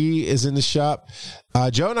Fest tee is in the shop.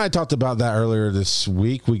 Joe and I talked about that earlier this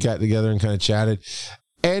week. We got together and kind of chatted.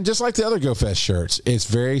 And just like the other Go Fest shirts, it's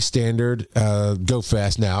very standard Go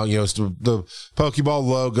Fest now. You know, it's the Pokeball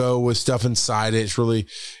logo with stuff inside it. It's really,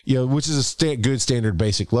 which is a good standard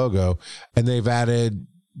basic logo. And they've added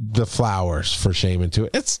the flowers for Shaman to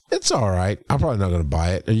it. It's all right. I'm probably not going to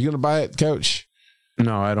buy it. Are you going to buy it, Coach?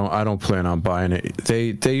 No, I don't plan on buying it.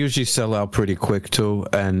 They usually sell out pretty quick too.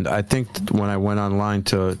 And I think when I went online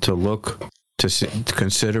to look to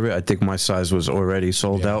consider it, I think my size was already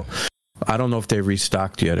sold out. I don't know if they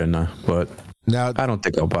restocked yet or not, but now I don't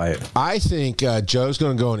think I'll buy it. I think Joe's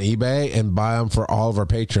going to go on eBay and buy them for all of our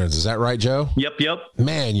patrons. Is that right, Joe? Yep.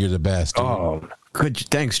 Man, you're the best, dude. Oh, good.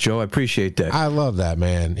 Thanks, Joe. I appreciate that. I love that,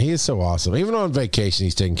 man. He is so awesome. Even on vacation,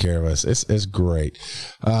 he's taking care of us. It's great.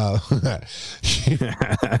 I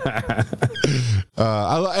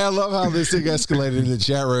love how this thing escalated in the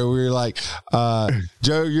chat room. We were like,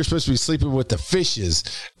 Joe, you're supposed to be sleeping with the fishes.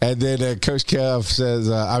 And then Coach Kev says,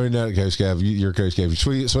 not Coach Kev, you're Coach Kev.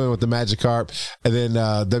 You're swimming with the Magikarp. And then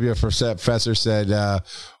WF Professor said, I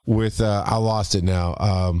lost it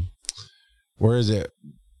now. Where is it?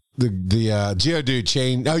 The Geodude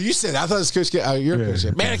chain. Oh, you said, I thought it was Coach Kev. Oh, you're Coach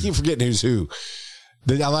Kev. Man, I keep forgetting who's who.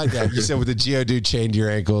 I like that. You said with the Geodude chained to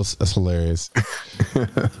your ankles. That's hilarious.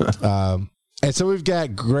 And so we've got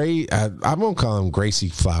I'm going to call them Gracie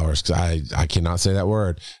flowers because I cannot say that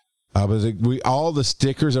word. But all the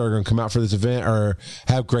stickers that are going to come out for this event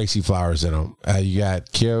have Gracie flowers in them. You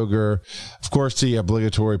got Kyogre, of course, the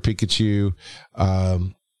obligatory Pikachu.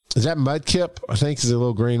 is that Mudkip? I think is a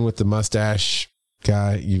little green with the mustache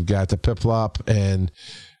guy. You've got the Piplup and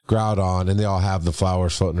Groudon, and they all have the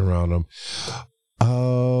flowers floating around them.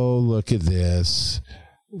 Oh, look at this.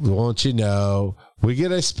 Won't you know, we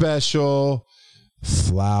get a special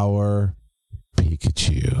flower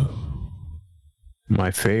Pikachu.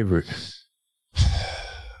 My favorite.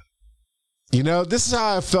 You know, this is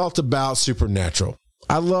how I felt about Supernatural.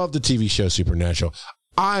 I love the TV show Supernatural.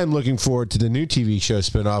 I am looking forward to the new TV show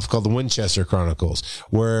spinoff called The Winchester Chronicles,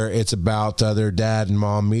 where it's about their dad and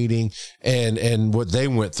mom meeting and what they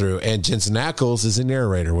went through. And Jensen Ackles is a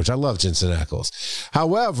narrator, which I love Jensen Ackles.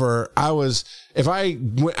 However, if I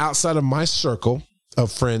went outside of my circle of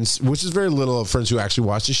friends, which is very little of friends who actually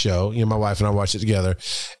watch the show, my wife and I watched it together.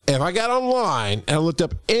 If I got online and I looked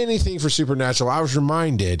up anything for Supernatural, I was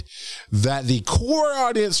reminded that the core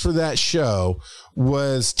audience for that show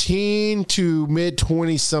was teen to mid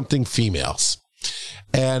 20 something females.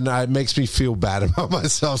 And it makes me feel bad about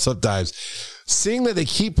myself sometimes. Seeing that they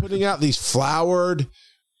keep putting out these flowered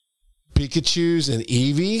Pikachus and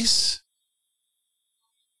Eevees,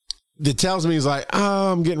 it tells me,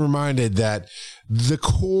 I'm getting reminded that the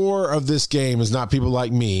core of this game is not people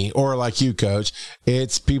like me or like you, Coach.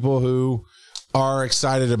 It's people who are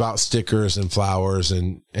excited about stickers and flowers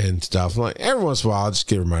and stuff. Every once in a while, I'll just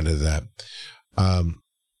get reminded of that.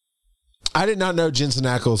 I did not know Jensen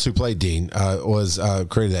Ackles, who played Dean, was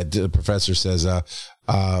created that. The professor says it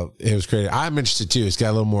was created. I'm interested too. It's got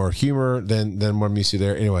a little more humor than what I'm used to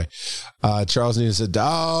there. Anyway, Charles Newton said,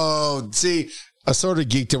 I sort of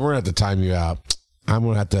geeked it. We're gonna have to time you out. I'm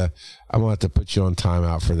gonna have to put you on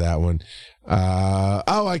timeout for that one.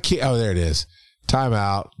 I can't. Oh, there it is.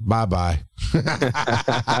 Timeout. Bye.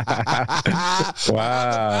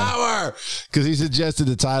 Wow. Because he suggested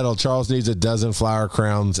the title. Charles needs a dozen flower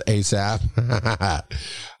crowns ASAP.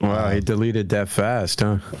 Wow, he deleted that fast,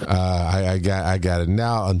 huh? I got it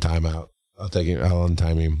now. On timeout. I'll take him. I'll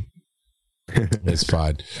untime him. It's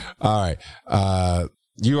fine. All right.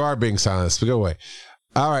 You are being silenced, but go away.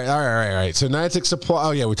 All right. So Niantic Supply.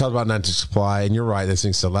 Oh, yeah, we talked about Niantic Supply, and you're right. This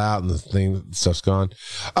thing's still out, and the stuff's gone.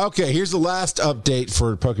 Okay, here's the last update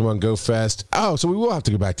for Pokemon Go Fest. Oh, so we will have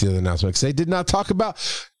to go back to the other announcement because they did not talk about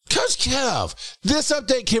Coach Kev. This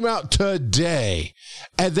update came out today,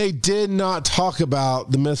 and they did not talk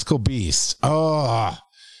about the mythical beasts. Oh,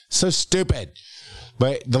 so stupid.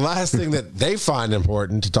 But the last thing that they find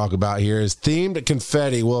important to talk about here is themed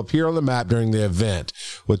confetti will appear on the map during the event.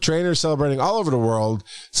 With trainers celebrating all over the world,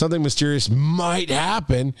 something mysterious might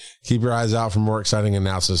happen. Keep your eyes out for more exciting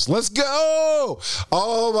announcements. Let's go!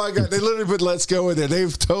 Oh my God, they literally put "let's go" in there.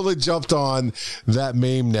 They've totally jumped on that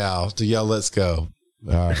meme now to yell "let's go."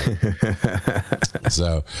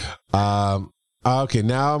 So, okay,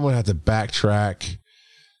 now I'm going to have to backtrack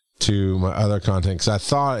to my other content because I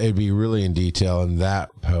thought it'd be really in detail in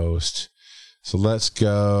that post. So let's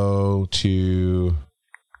go to,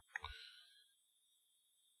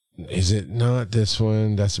 is it not this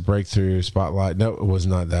one? That's a breakthrough spotlight. No, it was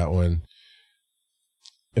not that one.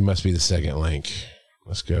 It must be the second link.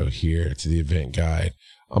 Let's go here to the event guide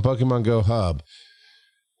on Pokemon Go Hub.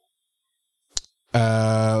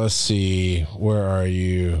 Let's see. Where are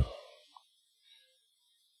you?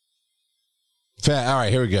 All right,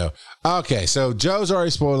 here we go. Okay, so Joe's already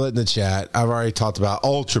spoiled it in the chat. I've already talked about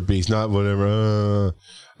Ultra Beast, not whatever.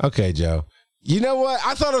 Okay, Joe. You know what?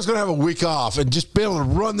 I thought I was going to have a week off and just be able to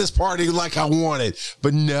run this party like I wanted.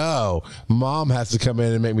 But no, Mom has to come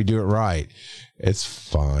in and make me do it right. It's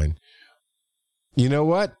fine. You know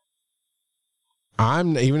what?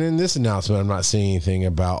 I'm even in this announcement, I'm not seeing anything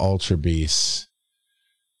about Ultra Beasts.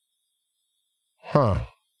 Huh.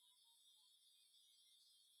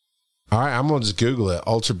 All right, I'm going to just Google it.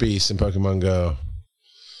 Ultra Beast in Pokemon Go.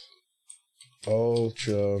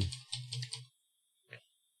 Ultra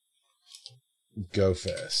Go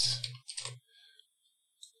Fest.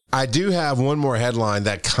 I do have one more headline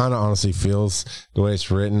that kind of honestly feels, the way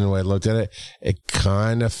it's written, the way I looked at it, it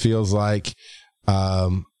kind of feels like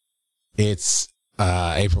it's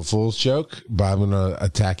April Fool's joke, but I'm going to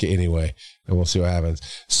attack it anyway, and we'll see what happens.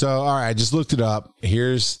 So, all right, I just looked it up.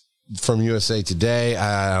 Here's from USA Today.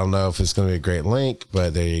 I don't know if it's going to be a great link,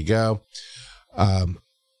 but there you go. WF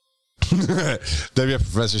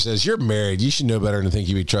Professor says, you're married. You should know better than to think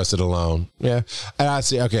you'd be trusted alone. Yeah. And I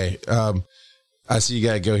see. Okay. I see you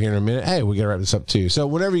got to go here in a minute. Hey, we got to wrap this up too. So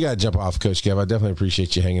whenever you got to jump off, Coach Kev, I definitely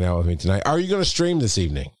appreciate you hanging out with me tonight. Are you going to stream this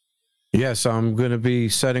evening? Yes, I'm going to be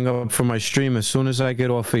setting up for my stream as soon as I get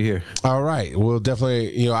off of here. All right. We'll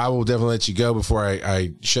definitely, I will definitely let you go before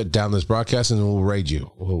I shut down this broadcast, and we'll raid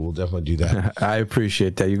you. We'll definitely do that. I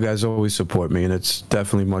appreciate that. You guys always support me, and it's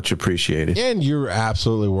definitely much appreciated. And you're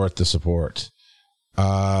absolutely worth the support.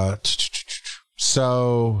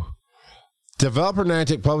 So, developer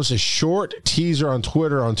Niantic published a short teaser on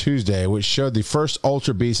Twitter on Tuesday, which showed the first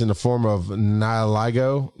Ultra Beast in the form of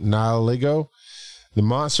Nihilego. The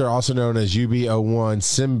monster, also known as UB-01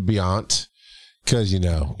 Symbiont, because, you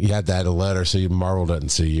had that in a letter, so Marvel doesn't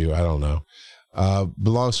see you. I don't know.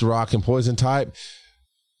 Belongs to rock and poison type.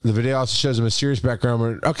 The video also shows a mysterious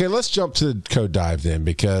background. Okay, let's jump to the code dive then,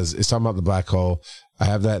 because it's talking about the black hole. I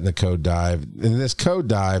have that in the code dive. In this code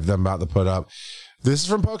dive that I'm about to put up, this is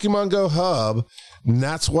from Pokemon Go Hub, and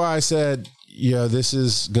that's why I said, this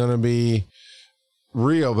is going to be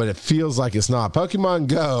real, but it feels like it's not. Pokemon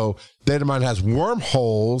Go Datamine has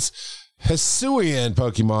wormholes, Hisuian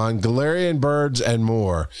Pokemon, Galarian birds, and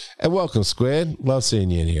more. And welcome, Squid. Love seeing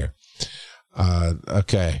you in here.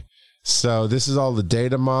 Okay, so this is all the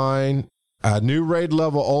Datamine. New raid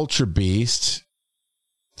level Ultra Beast.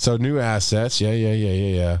 So new assets.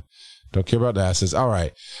 Yeah. Don't care about the assets. All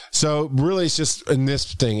right. So really, it's just in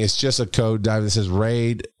this thing, it's just a code dive that says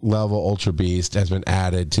raid level Ultra Beast has been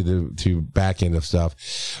added to back end of stuff.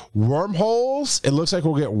 Wormholes. It looks like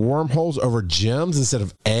we'll get wormholes over gems instead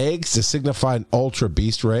of eggs to signify an Ultra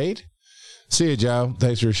Beast raid. See you, Joe.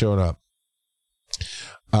 Thanks for showing up.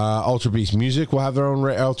 Ultra Beast music will have their own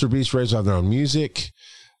Ultra Beast raids will have their own music.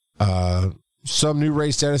 Some new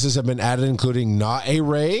raid statuses have been added, including not a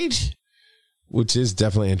raid, which is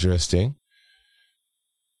definitely interesting.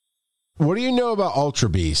 What do you know about Ultra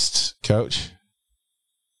Beasts, Coach?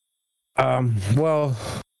 Well,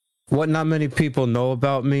 what not many people know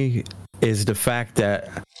about me is the fact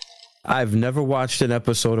that I've never watched an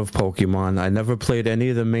episode of Pokemon. I never played any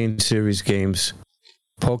of the main series games.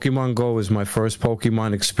 Pokemon Go is my first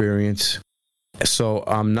Pokemon experience. So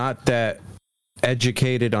I'm not that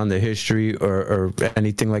educated on the history or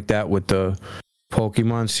anything like that with the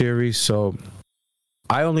Pokemon series. So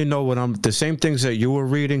I only know the same things that you were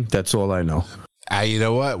reading. That's all I know. You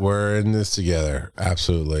know what? We're in this together.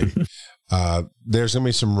 Absolutely. There's going to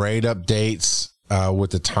be some raid updates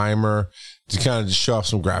with the timer to kind of show off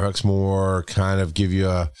some graphics more, kind of give you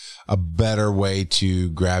a better way to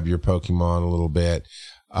grab your Pokemon a little bit.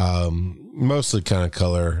 Mostly kind of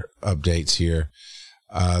color updates here.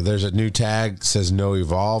 There's a new tag that says no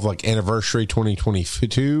evolve, like anniversary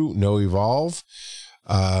 2022, no evolve.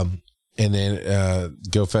 And then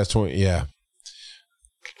GoFest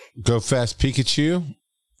GoFest Pikachu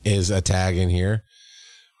is a tag in here.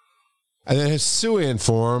 And then Hisuian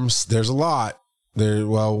forms, there's a lot.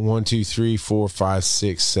 1, 2, 3, 4, 5,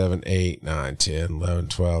 6, 7, 8, 9, 10, 11,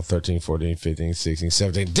 12, 13, 14, 15, 16,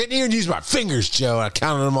 17. Didn't even use my fingers, Joe. I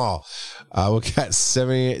counted them all. We got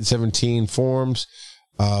 17 forms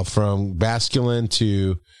from Basculin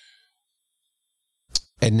to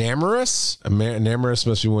Enamorous. Enamorous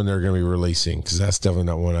must be one they're going to be releasing, because that's definitely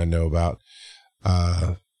not one I know about.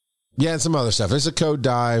 And some other stuff. It's a code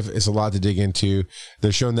dive. It's a lot to dig into.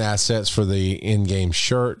 They're showing the assets for the in-game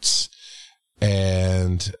shirts,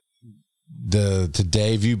 and the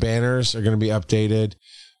today view banners are going to be updated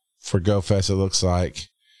for GoFest, it looks like.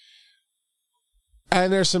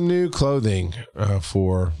 And there's some new clothing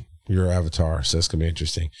for your avatar, so that's going to be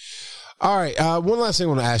interesting. All right, one last thing I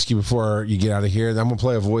want to ask you before you get out of here. I'm going to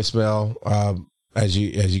play a voicemail as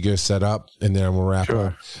you go set up, and then I'm going to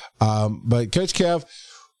wrap up. But Coach Kev,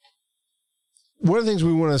 one of the things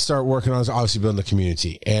we want to start working on is obviously building the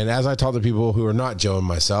community. And as I talk to people who are not Joe and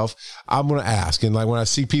myself, I'm going to ask. And like when I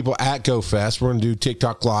see people at GoFest, we're going to do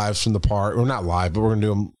TikTok lives from the park. Or not live, but we're going to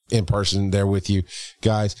do them in person there with you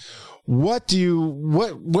guys. What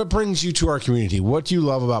brings you to our community? What do you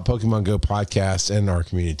love about Pokemon Go podcast and our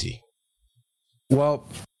community? Well,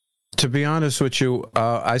 to be honest with you,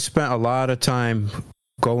 I spent a lot of time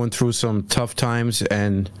going through some tough times,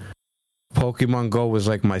 and Pokemon Go was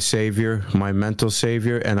like my savior, my mental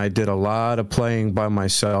savior, and I did a lot of playing by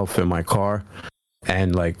myself in my car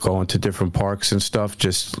and like going to different parks and stuff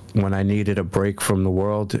just when I needed a break from the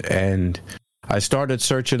world. And I started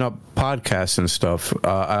searching up podcasts and stuff.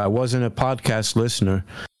 I wasn't a podcast listener.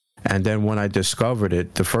 And then when I discovered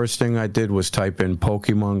it, the first thing I did was type in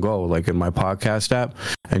Pokemon Go, like in my podcast app,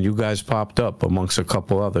 and you guys popped up amongst a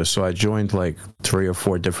couple others. So I joined like 3 or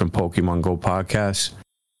 4 different Pokemon Go podcasts.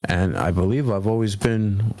 And I believe I've always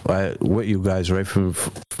been with you guys right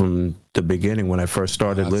from the beginning when I first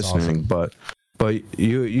started listening. Awesome. But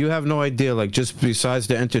you have no idea, like just besides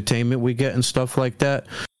the entertainment we get and stuff like that,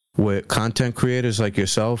 what content creators like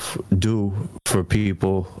yourself do for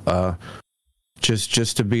people,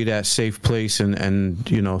 just to be that safe place and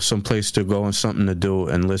you know, some place to go and something to do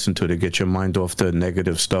and listen to get your mind off the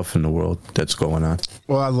negative stuff in the world that's going on.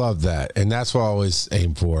 Well, I love that, and that's what I always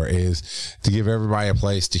aim for, is to give everybody a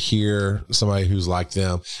place to hear somebody who's like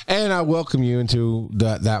them. And I welcome you into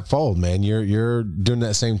that fold, man. You're doing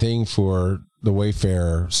that same thing for the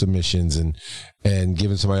Wayfarer submissions and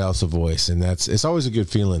giving somebody else a voice, and it's always a good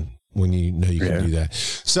feeling when you know you can do that.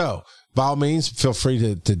 So by all means, feel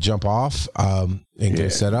free to jump off and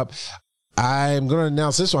get set up. I'm going to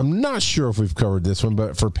announce this one. I'm not sure if we've covered this one,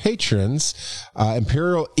 but for patrons,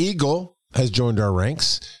 Imperial Eagle has joined our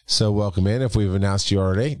ranks. So welcome in. If we've announced you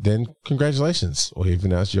already, then congratulations. We've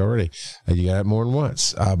announced you already. You got it more than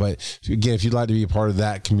once. But again, if you'd like to be a part of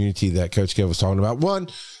that community that Coach Kev was talking about, one,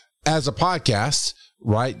 as a podcast,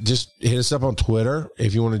 right? Just hit us up on Twitter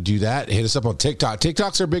if you want to do that. Hit us up on TikTok.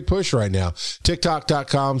 TikTok's our big push right now.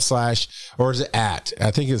 TikTok.com/ or is it @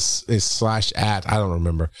 I think it's /@ I don't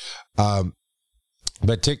remember.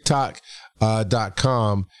 But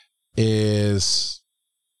TikTok.com is,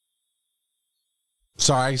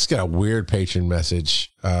 sorry, I just got a weird patron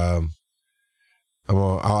message. I'll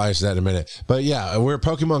answer that in a minute. But yeah, we're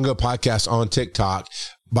Pokemon Go Podcast on TikTok.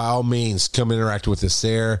 By all means, come interact with us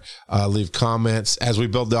there. Leave comments. As we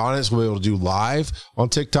build the audience, we'll be able to do live on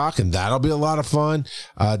TikTok, and that'll be a lot of fun.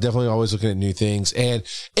 Definitely always looking at new things. And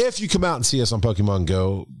if you come out and see us on Pokemon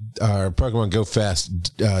Go, Pokemon Go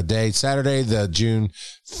Fest day, Saturday, the June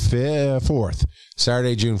 4th.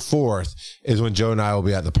 Saturday, June 4th is when Joe and I will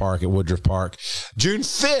be at the park at Woodruff Park. June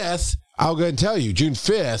 5th, I'll go ahead and tell you, June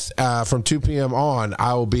 5th, from 2 p.m. on,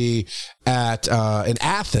 I will be at in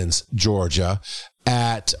Athens, Georgia,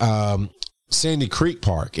 at Sandy Creek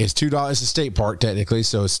Park. It's $2. It's a state park technically,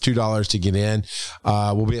 so it's $2 to get in.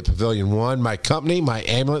 We'll be at Pavilion 1. My company, my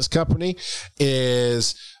ambulance company,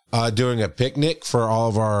 is doing a picnic for all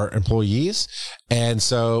of our employees, and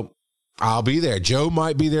so I'll be there. Joe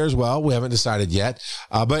might be there as well. We haven't decided yet.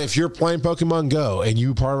 But if you're playing Pokemon Go and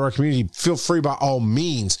you're part of our community, feel free by all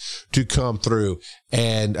means to come through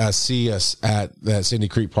and see us at that Sandy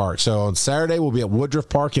Creek Park. So on Saturday, we'll be at Woodruff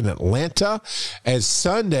Park in Atlanta. And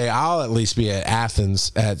Sunday, I'll at least be at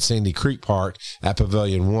Athens at Sandy Creek Park at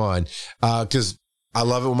Pavilion 1. Because I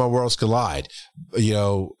love it when my worlds collide. You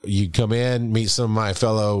know, you come in, meet some of my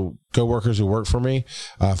fellow coworkers who work for me,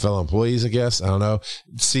 fellow employees, I guess. I don't know.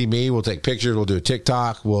 See me, we'll take pictures, we'll do a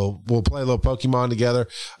TikTok, we'll play a little Pokemon together.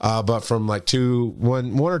 But from like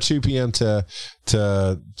 1 or 2 p.m. to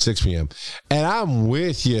 6 p.m. And I'm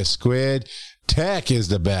with you, Squid. Tech is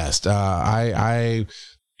the best. I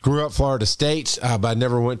grew up Florida State, but I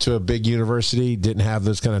never went to a big university, didn't have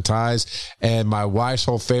those kind of ties. And my wife's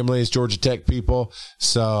whole family is Georgia Tech people.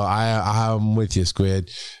 So I'm with you, Squid.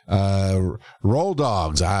 Roll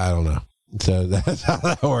Dogs, I don't know. So that's how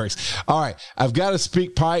that works. All right. I've got a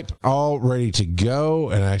speak pipe all ready to go.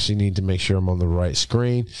 And I actually need to make sure I'm on the right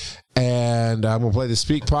screen. And I'm going to play the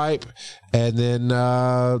speak pipe and then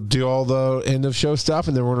do all the end of show stuff.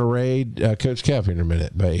 And then we're going to raid Coach Kev in a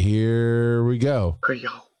minute. But here we go. Hey,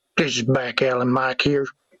 y'all. This is Back Alley Mike here.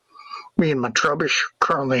 Me and my Trubbish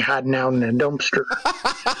currently hiding out in a dumpster.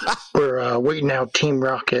 We're waiting out Team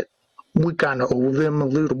Rocket. We kind of owe them a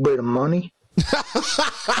little bit of money.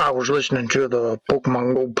 I was listening to the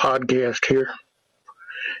Pokemon Go podcast here.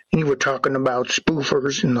 And you were talking about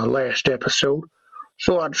spoofers in the last episode.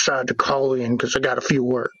 So I decided to call in because I got a few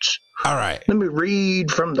words. All right. Let me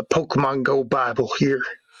read from the Pokemon Go Bible here.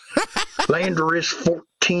 Landorus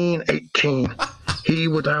 14:18. He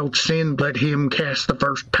without sin, let him cast the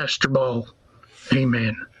first Pester Ball.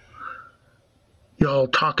 Amen. Y'all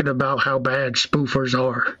talking about how bad spoofers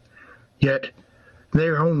are. Yet,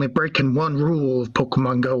 they're only breaking one rule of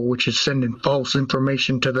Pokemon Go, which is sending false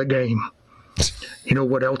information to the game. You know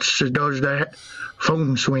what else does that?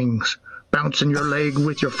 Phone swings. Bouncing your leg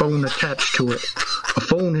with your phone attached to it. A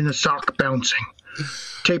phone in a sock bouncing.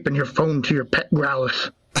 Taping your phone to your pet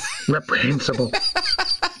Growlithe. Reprehensible.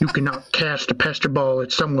 You cannot cast a Pester Ball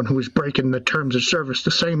at someone who is breaking the terms of service the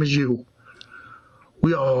same as you.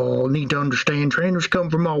 We all need to understand trainers come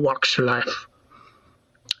from all walks of life.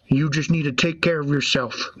 You just need to take care of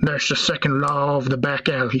yourself. That's the second law of the back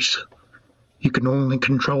alleys. You can only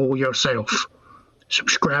control yourself.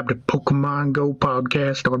 Subscribe to Pokemon Go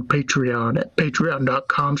Podcast on Patreon at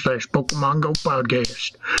patreon.com/Pokemon Go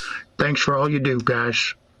Podcast. Thanks for all you do,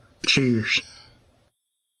 guys. Cheers.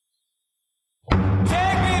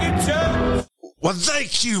 Well,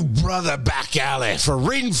 thank you, Brother Back Alley, for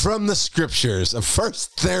reading from the scriptures of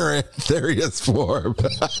First Therius form.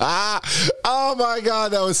 Oh, my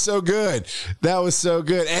God, that was so good. That was so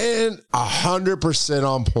good. And 100%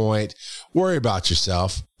 on point. Worry about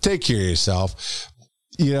yourself. Take care of yourself.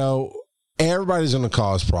 You know, everybody's going to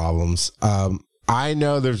cause problems. I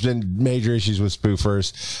know there's been major issues with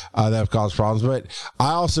spoofers that have caused problems, but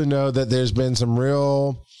I also know that there's been some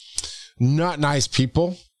real not nice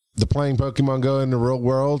people playing Pokemon Go in the real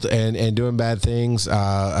world and doing bad things.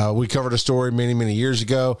 We covered a story many years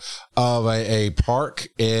ago of a park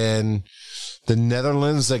in the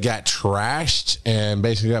Netherlands that got trashed and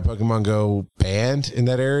basically got Pokemon Go banned in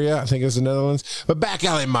that area. I think it was the Netherlands. But Back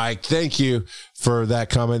Alley Mike, thank you for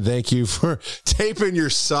that comment. Thank you for taping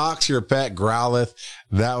your socks, your pet Growlithe.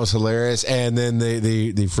 That was hilarious. And then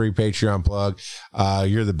the free Patreon plug.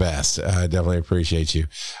 You're the best. I definitely appreciate you.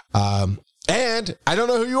 And I don't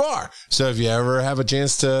know who you are. So if you ever have a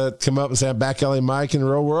chance to come up and say, Back Alley Mike in the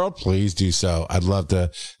real world, please do so. I'd love to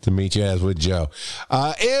meet you, as would Joe.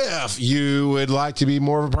 If you would like to be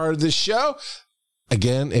more of a part of this show,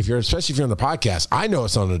 again, especially if you're on the podcast, I know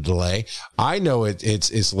it's on a delay. I know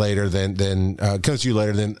it's later than comes to you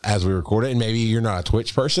later than as we record it. And maybe you're not a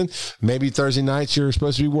Twitch person. Maybe Thursday nights you're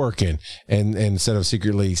supposed to be working and instead of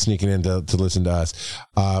secretly sneaking in to listen to us.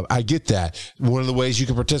 I get that. One of the ways you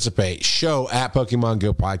can participate,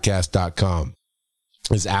 show@PokemonGoPodcast.com.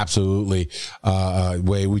 is absolutely a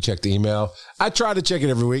way we check the email. I try to check it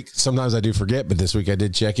every week. Sometimes I do forget, but this week I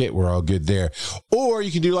did check it. We're all good there. Or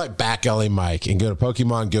you can do like Back Alley Mike and go to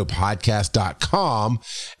PokemonGoPodcast.com,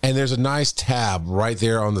 and there's a nice tab right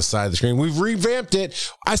there on the side of the screen. We've revamped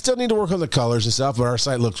it. I still need to work on the colors and stuff, but our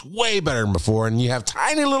site looks way better than before, and you have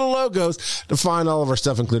tiny little logos to find all of our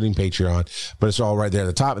stuff, including Patreon, but it's all right there at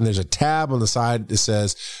the top, and there's a tab on the side that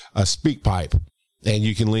says SpeakPipe. And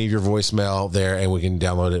you can leave your voicemail there and we can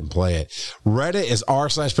download it and play it. Reddit is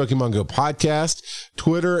r/Pokemon Go Podcast.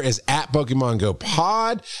 Twitter is @Pokemon Go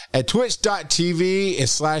Pod. At twitch.tv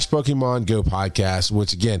is /Pokemon Go Podcast,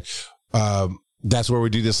 which again, that's where we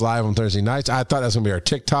do this live on Thursday nights. I thought that was going to be our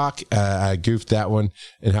TikTok. I goofed that one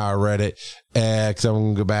and how I read it. Because I'm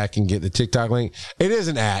going to go back and get the TikTok link. It is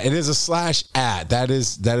an @ It is a /@. That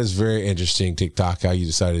is very interesting, TikTok, how you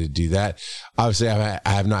decided to do that. Obviously, I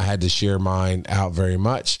have not had to share mine out very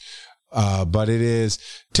much. But it is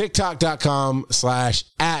TikTok.com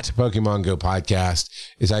 /@Pokemon Go Podcast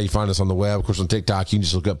is how you find us on the web. Of course, on TikTok, you can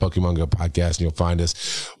just look up Pokemon Go Podcast and you'll find us.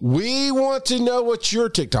 We want to know what your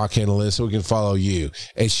TikTok handle is so we can follow you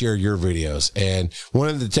and share your videos. And one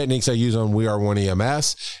of the techniques I use on We Are One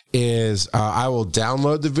EMS is I will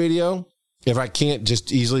download the video. If I can't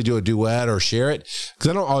just easily do a duet or share it, because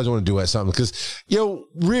I don't always want to duet something. Because,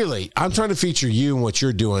 really, I'm trying to feature you and what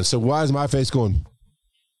you're doing. So why is my face going...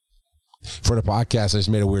 For the podcast, I just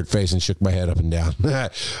made a weird face and shook my head up and down.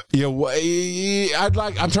 I'm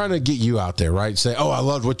trying to get you out there, right? Say, I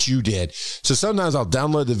loved what you did. So sometimes I'll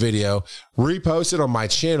download the video, repost it on my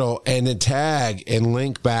channel, and then tag and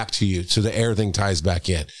link back to you so that everything ties back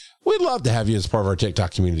in. We'd love to have you as part of our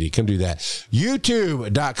TikTok community. Come do that.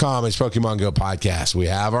 YouTube.com is Pokemon Go Podcast. We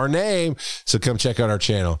have our name, so come check out our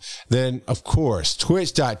channel. Then, of course,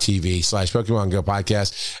 Twitch.tv /Pokemon Go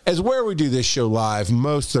Podcast is where we do this show live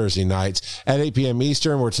most Thursday nights at 8 p.m.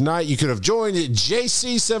 Eastern, where tonight you could have joined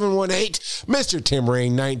JC718, Mr. Tim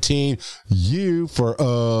Ring 19. You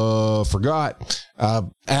forgot.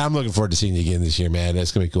 I'm looking forward to seeing you again this year, man.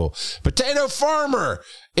 That's going to be cool. Potato Farmer.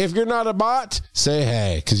 If you're not a bot, say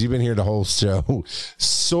hey, because you've been here the whole show.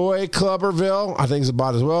 Soy Clubberville, I think is a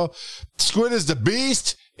bot as well. Squid is the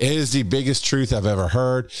beast. It is the biggest truth I've ever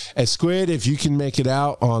heard. And Squid, if you can make it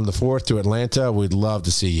out on the 4th to Atlanta, we'd love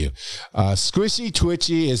to see you. Squishy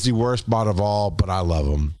Twitchy is the worst bot of all, but I love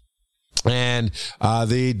him. And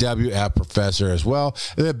the WF Professor as well.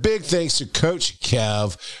 And a big thanks to Coach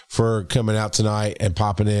Kev for coming out tonight and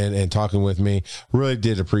popping in and talking with me. Really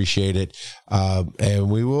did appreciate it.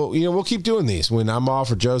 And we will, we'll keep doing these. When I'm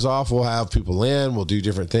off or Joe's off, we'll have people in. We'll do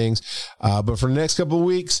different things. But for the next couple of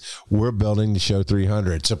weeks, we're building the show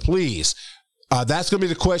 300. So please, that's going to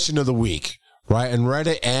be the question of the week. Right, and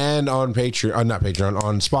Reddit and on Patreon, not Patreon,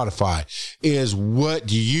 on Spotify, is what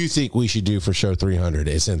do you think we should do for show 300?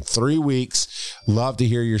 It's in 3 weeks. Love to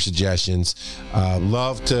hear your suggestions. I would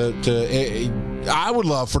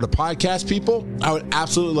love for the podcast people, I would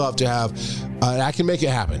absolutely love to have, I can make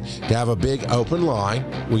it happen, to have a big open line.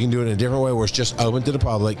 We can do it in a different way where it's just open to the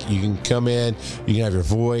public. You can come in, you can have your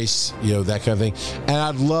voice, that kind of thing. And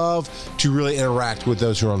I'd love to really interact with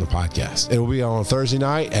those who are on the podcast. It will be on Thursday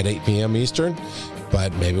night at 8 p.m. Eastern.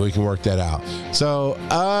 But maybe we can work that out. So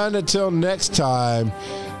until next time,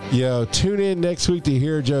 tune in next week to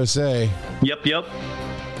hear Joe say. Yep.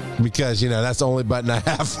 Because, that's the only button I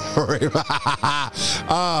have for him.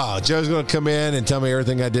 Joe's going to come in and tell me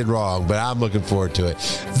everything I did wrong, but I'm looking forward to it.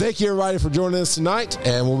 Thank you, everybody, for joining us tonight,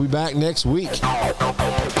 and we'll be back next week.